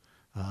from?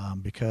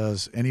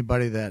 Because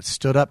anybody that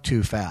stood up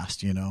too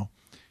fast,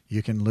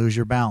 you can lose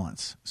your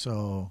balance.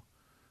 So,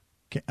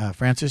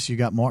 Francis, you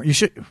got more? You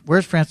should.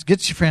 Where's Francis?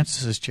 Get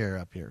Francis's chair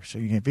up here, so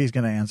if he's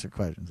going to answer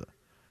questions.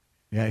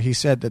 Yeah, he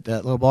said that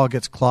little ball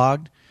gets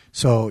clogged.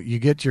 So you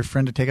get your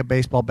friend to take a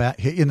baseball bat,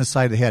 hit you in the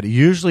side of the head. It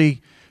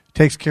usually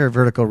takes care of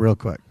vertigo real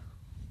quick.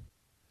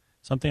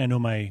 Something I know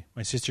my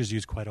sister's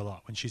used quite a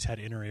lot when she's had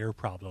inner ear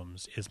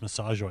problems is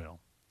massage oil.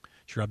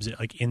 She rubs it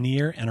like in the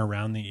ear and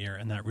around the ear,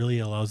 and that really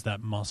allows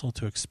that muscle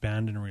to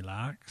expand and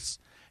relax,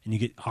 and you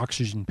get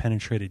oxygen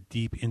penetrated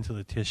deep into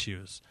the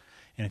tissues.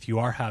 And if you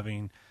are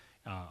having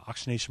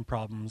oxygenation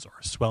problems or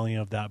swelling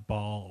of that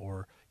ball,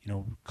 or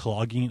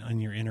clogging on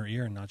your inner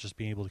ear and not just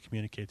being able to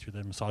communicate through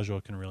the massage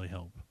oil can really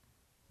help.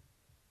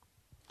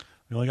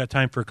 We only got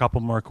time for a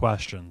couple more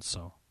questions,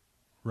 so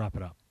wrap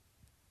it up.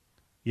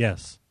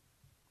 Yes.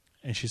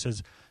 And she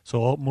says,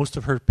 so most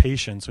of her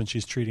patients, when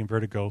she's treating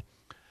vertigo,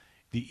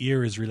 the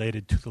ear is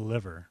related to the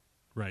liver,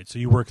 right? So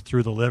you work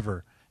through the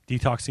liver,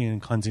 detoxing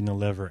and cleansing the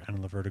liver,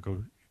 and the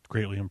vertigo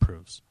greatly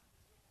improves.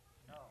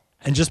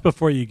 And just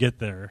before you get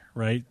there,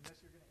 right?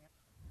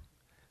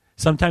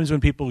 Sometimes when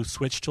people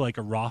switch to like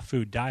a raw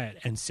food diet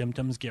and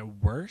symptoms get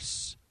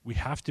worse, we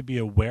have to be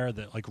aware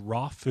that like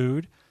raw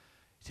food,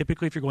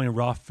 typically if you're going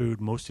raw food,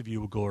 most of you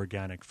will go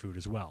organic food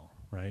as well,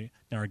 right?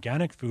 Now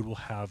organic food will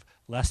have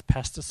less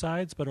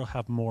pesticides, but it'll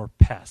have more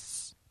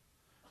pests,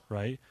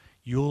 right?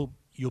 You'll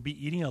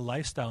be eating a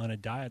lifestyle and a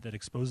diet that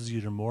exposes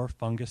you to more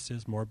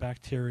funguses, more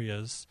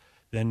bacterias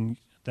than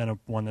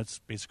one that's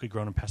basically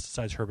grown in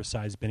pesticides,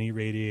 herbicides, been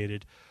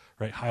irradiated,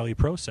 right? Highly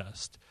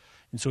processed.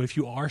 And so if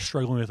you are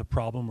struggling with a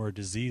problem or a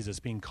disease that's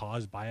being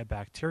caused by a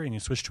bacteria and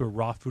you switch to a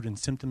raw food and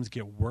symptoms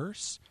get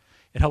worse,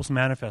 it helps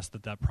manifest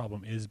that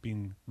problem is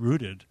being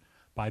rooted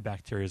by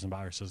bacteria and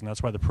viruses. And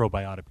that's why the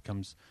probiotic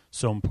becomes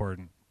so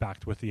important,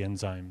 backed with the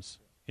enzymes.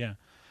 Yeah,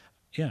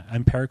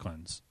 and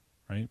Paracleanse,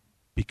 right?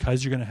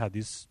 Because you're going to have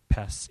these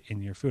pests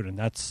in your food. And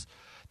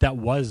that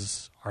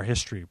was our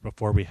history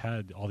before we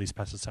had all these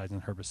pesticides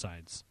and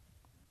herbicides.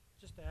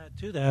 Just to add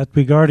to that,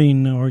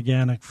 regarding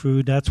organic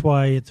food, that's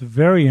why it's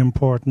very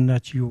important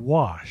that you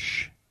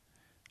wash,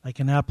 like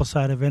an apple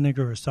cider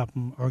vinegar or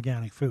something,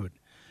 organic food.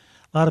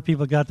 A lot of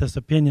people got this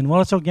opinion,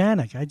 well, it's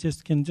organic, I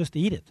can just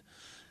eat it.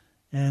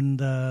 And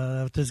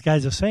these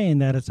guys are saying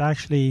that it's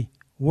actually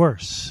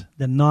worse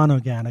than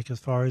non-organic as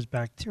far as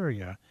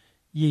bacteria,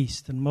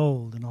 yeast and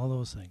mold and all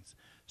those things.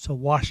 So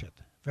wash it.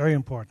 Very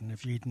important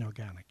if you're eating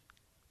organic.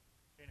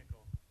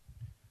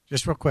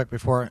 Just real quick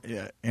before,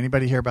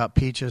 anybody hear about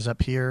peaches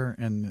up here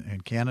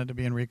in Canada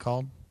being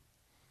recalled?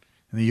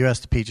 In the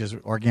U.S.,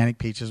 organic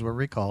peaches were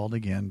recalled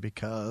again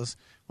because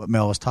what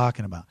Mel was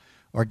talking about.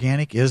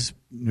 Organic is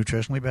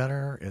nutritionally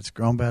better, it's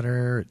grown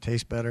better, it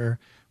tastes better,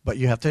 but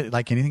you have to,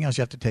 like anything else,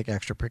 you have to take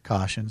extra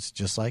precautions,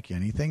 just like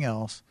anything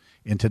else.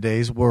 In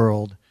today's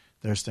world,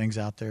 there's things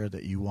out there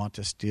that you want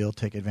to still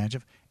take advantage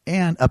of,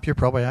 and up your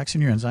probiotics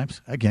and your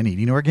enzymes, again,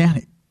 eating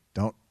organic.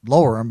 Don't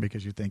lower them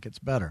because you think it's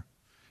better.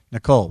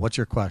 Nicole, what's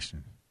your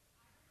question?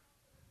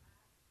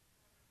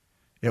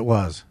 It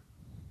was.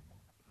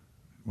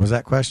 Was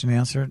that question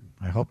answered?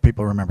 I hope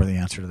people remember the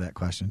answer to that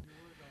question.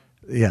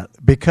 Yeah,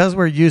 because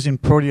we're using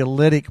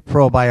proteolytic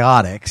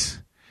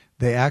probiotics,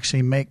 they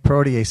actually make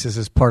proteases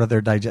as part of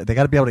their digest. They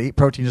got to be able to eat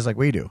protein just like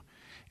we do.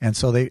 And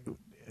so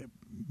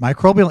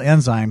microbial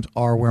enzymes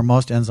are where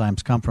most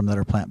enzymes come from that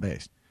are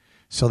plant-based.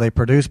 So they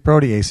produce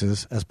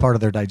proteases as part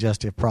of their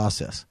digestive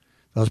process.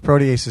 Those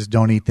proteases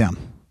don't eat them.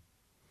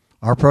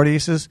 Our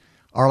proteases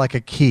are like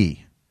a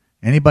key.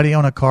 Anybody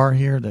own a car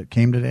here that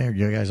came today, or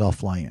you guys all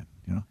fly in?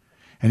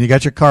 And you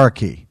got your car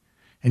key,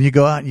 and you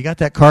go out and you got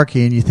that car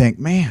key, and you think,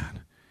 man,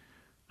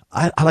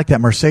 I like that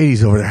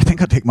Mercedes over there. I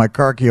think I'll take my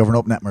car key over and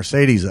open that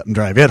Mercedes up and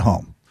drive it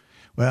home.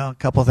 Well, a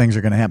couple of things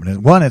are going to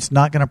happen. One, it's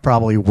not going to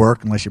probably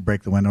work unless you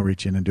break the window,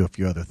 reach in, and do a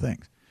few other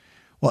things.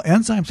 Well,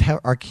 enzymes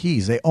are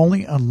keys. They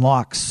only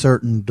unlock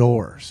certain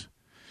doors.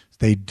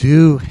 They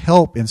do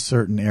help in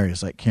certain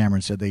areas, like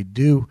Cameron said. They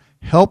do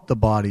help the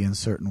body in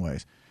certain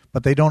ways,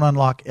 but they don't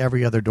unlock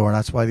every other door.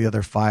 That's why the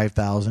other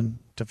 5,000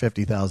 to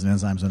 50,000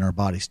 enzymes in our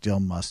body still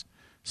must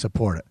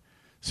support it.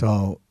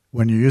 So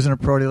when you're using a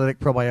proteolytic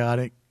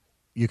probiotic,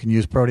 you can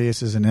use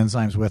proteases and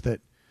enzymes with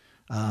it.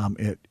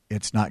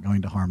 It's not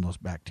going to harm those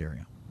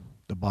bacteria.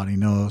 The body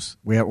knows.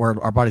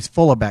 Our body's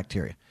full of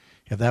bacteria.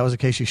 If that was the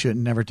case, you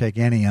shouldn't never take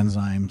any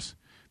enzymes,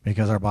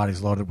 because our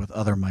body's loaded with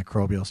other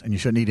microbials. And you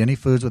shouldn't eat any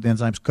foods with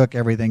enzymes. Cook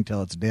everything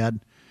till it's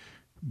dead,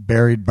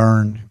 buried,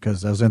 burned,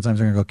 because those enzymes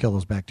are going to go kill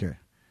those bacteria.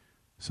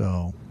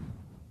 So,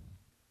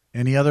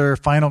 any other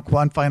final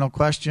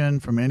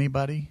question from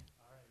anybody?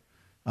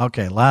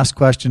 Okay, last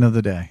question of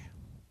the day.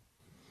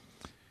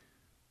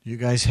 You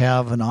guys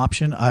have an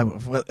option?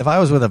 If I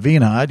was with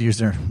Avena, I'd use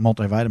their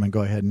multivitamin.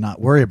 Go ahead and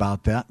not worry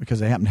about that because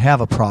they happen to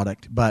have a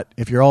product. But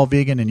if you're all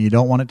vegan and you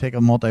don't want to take a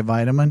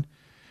multivitamin,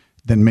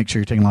 then make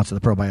sure you're taking lots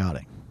of the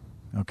probiotic.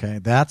 Okay,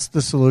 that's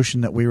the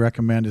solution that we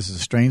recommend. Is the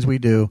strains we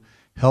do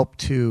help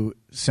to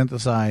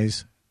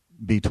synthesize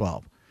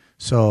B12.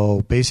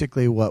 So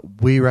basically,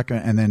 what we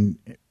recommend, and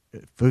then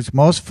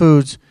most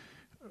foods,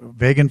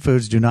 vegan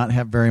foods, do not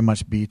have very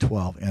much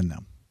B12 in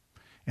them.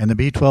 And the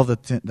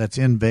B12 that's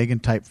in vegan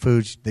type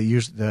foods,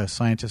 the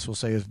scientists will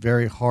say is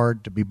very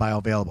hard to be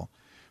bioavailable.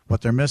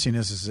 What they're missing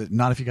is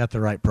not if you got the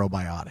right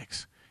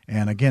probiotics.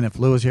 And again, if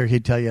Lou was here,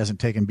 he'd tell you he hasn't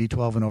taken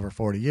B12 in over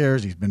 40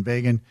 years. He's been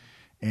vegan,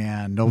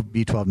 and no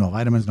B12, no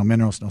vitamins, no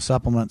minerals, no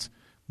supplements.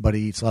 But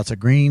he eats lots of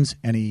greens,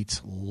 and he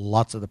eats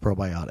lots of the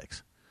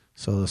probiotics.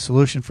 So the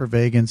solution for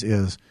vegans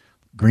is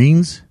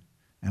greens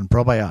and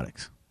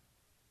probiotics.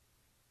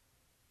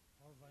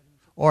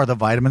 Or the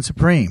Vitamin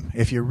Supreme.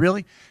 If you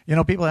really,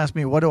 people ask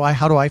me,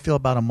 how do I feel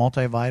about a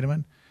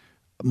multivitamin?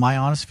 My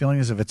honest feeling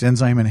is if it's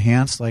enzyme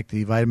enhanced like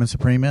the Vitamin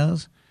Supreme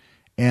is,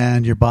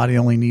 and your body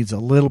only needs a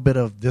little bit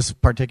of this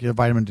particular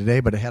vitamin today,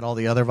 but it had all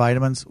the other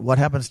vitamins, what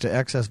happens to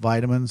excess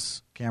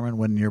vitamins, Cameron,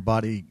 when your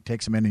body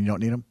takes them in and you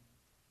don't need them?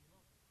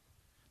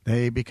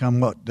 They become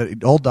what the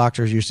old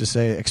doctors used to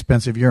say,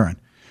 expensive urine.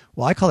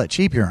 Well, I call it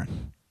cheap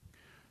urine.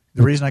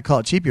 The reason I call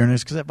it cheap urine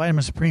is because that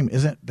Vitamin Supreme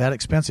isn't that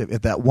expensive.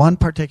 If that one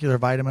particular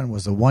vitamin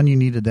was the one you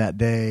needed that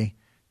day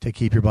to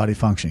keep your body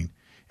functioning,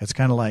 it's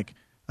kind of like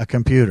a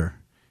computer.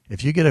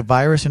 If you get a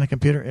virus in a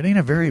computer, it ain't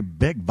a very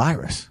big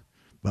virus.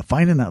 But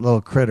finding that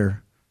little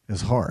critter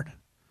is hard.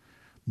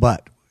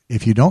 But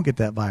if you don't get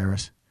that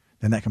virus,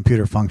 then that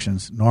computer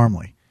functions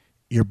normally.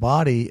 Your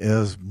body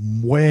is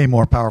way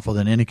more powerful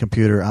than any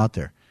computer out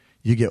there.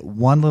 You get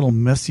one little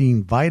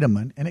missing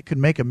vitamin, and it could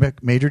make a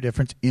major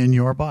difference in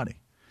your body.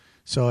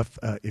 So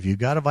if you've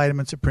got a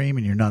Vitamin Supreme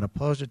and you're not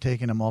opposed to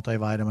taking a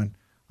multivitamin,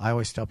 I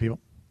always tell people,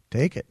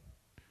 take it.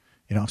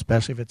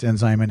 Especially if it's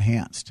enzyme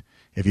enhanced.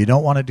 If you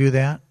don't want to do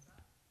that,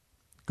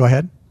 go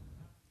ahead.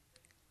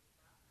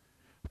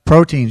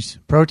 Proteins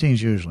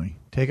usually.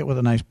 Take it with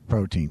a nice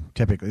protein,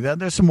 typically.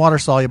 There's some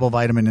water-soluble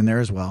vitamin in there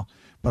as well,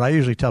 but I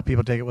usually tell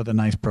people take it with a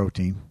nice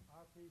protein.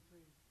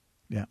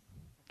 Yeah,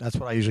 that's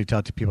what I usually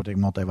tell people take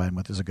multivitamin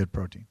with, is a good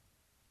protein.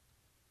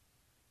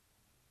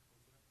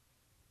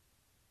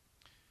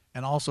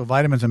 And also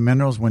vitamins and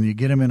minerals, when you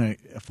get them in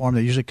a form,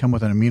 they usually come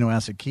with an amino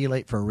acid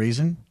chelate for a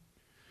reason.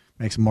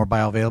 Makes them more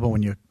bioavailable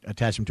when you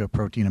attach them to a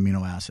protein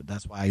amino acid.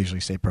 That's why I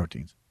usually say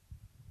proteins.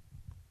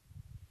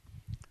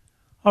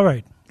 All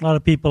right. A lot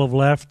of people have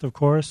left, of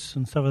course,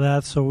 and stuff like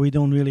that, so we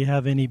don't really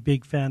have any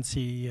big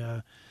fancy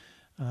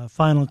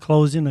final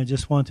closing. I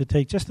just want to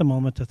take just a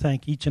moment to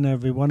thank each and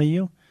every one of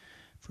you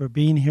for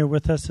being here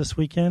with us this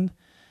weekend.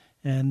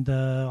 And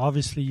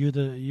obviously you're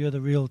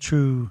the real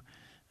true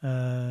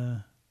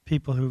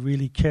people who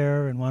really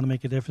care and want to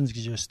make a difference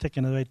because you're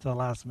sticking it right to the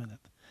last minute.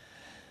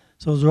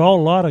 So those are all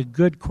a lot of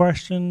good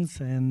questions,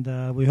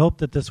 and we hope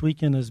that this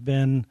weekend has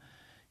been,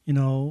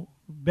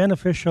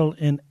 beneficial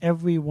in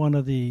every one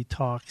of the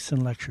talks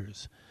and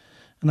lectures.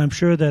 And I'm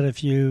sure that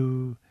if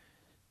you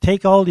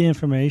take all the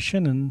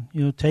information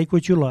and, take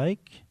what you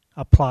like,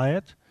 apply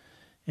it,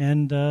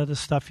 and the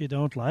stuff you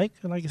don't like,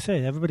 and like I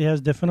say, everybody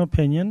has different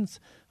opinions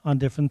on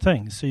different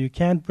things. So you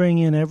can't bring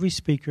in every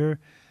speaker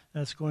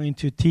that's going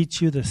to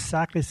teach you the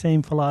exactly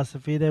same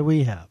philosophy that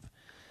we have.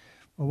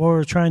 But what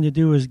we're trying to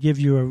do is give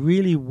you a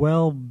really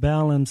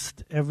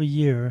well-balanced every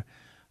year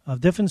of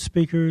different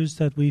speakers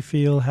that we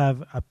feel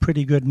have a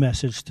pretty good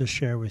message to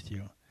share with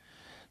you.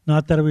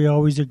 Not that we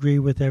always agree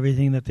with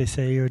everything that they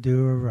say or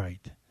do or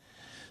write.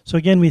 So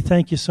again, we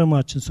thank you so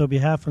much. And so on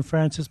behalf of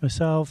Francis,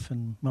 myself,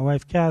 and my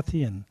wife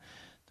Kathy, and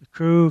the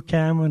crew,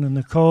 Cameron and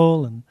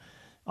Nicole, and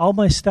all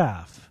my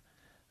staff,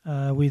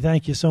 we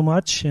thank you so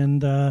much.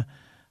 And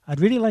I'd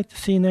really like to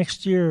see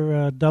next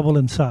year double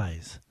in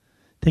size.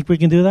 Think we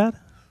can do that?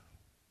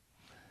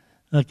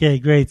 Okay,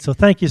 great. So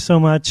thank you so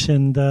much,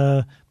 and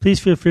please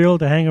feel free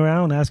to hang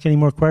around and ask any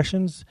more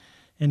questions.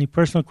 Any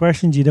personal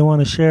questions you don't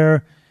want to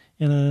share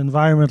in an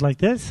environment like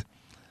this,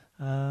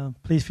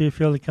 please feel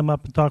free to come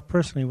up and talk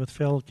personally with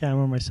Phil,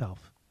 Cameron,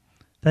 myself.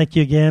 Thank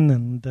you again,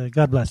 and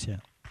God bless you.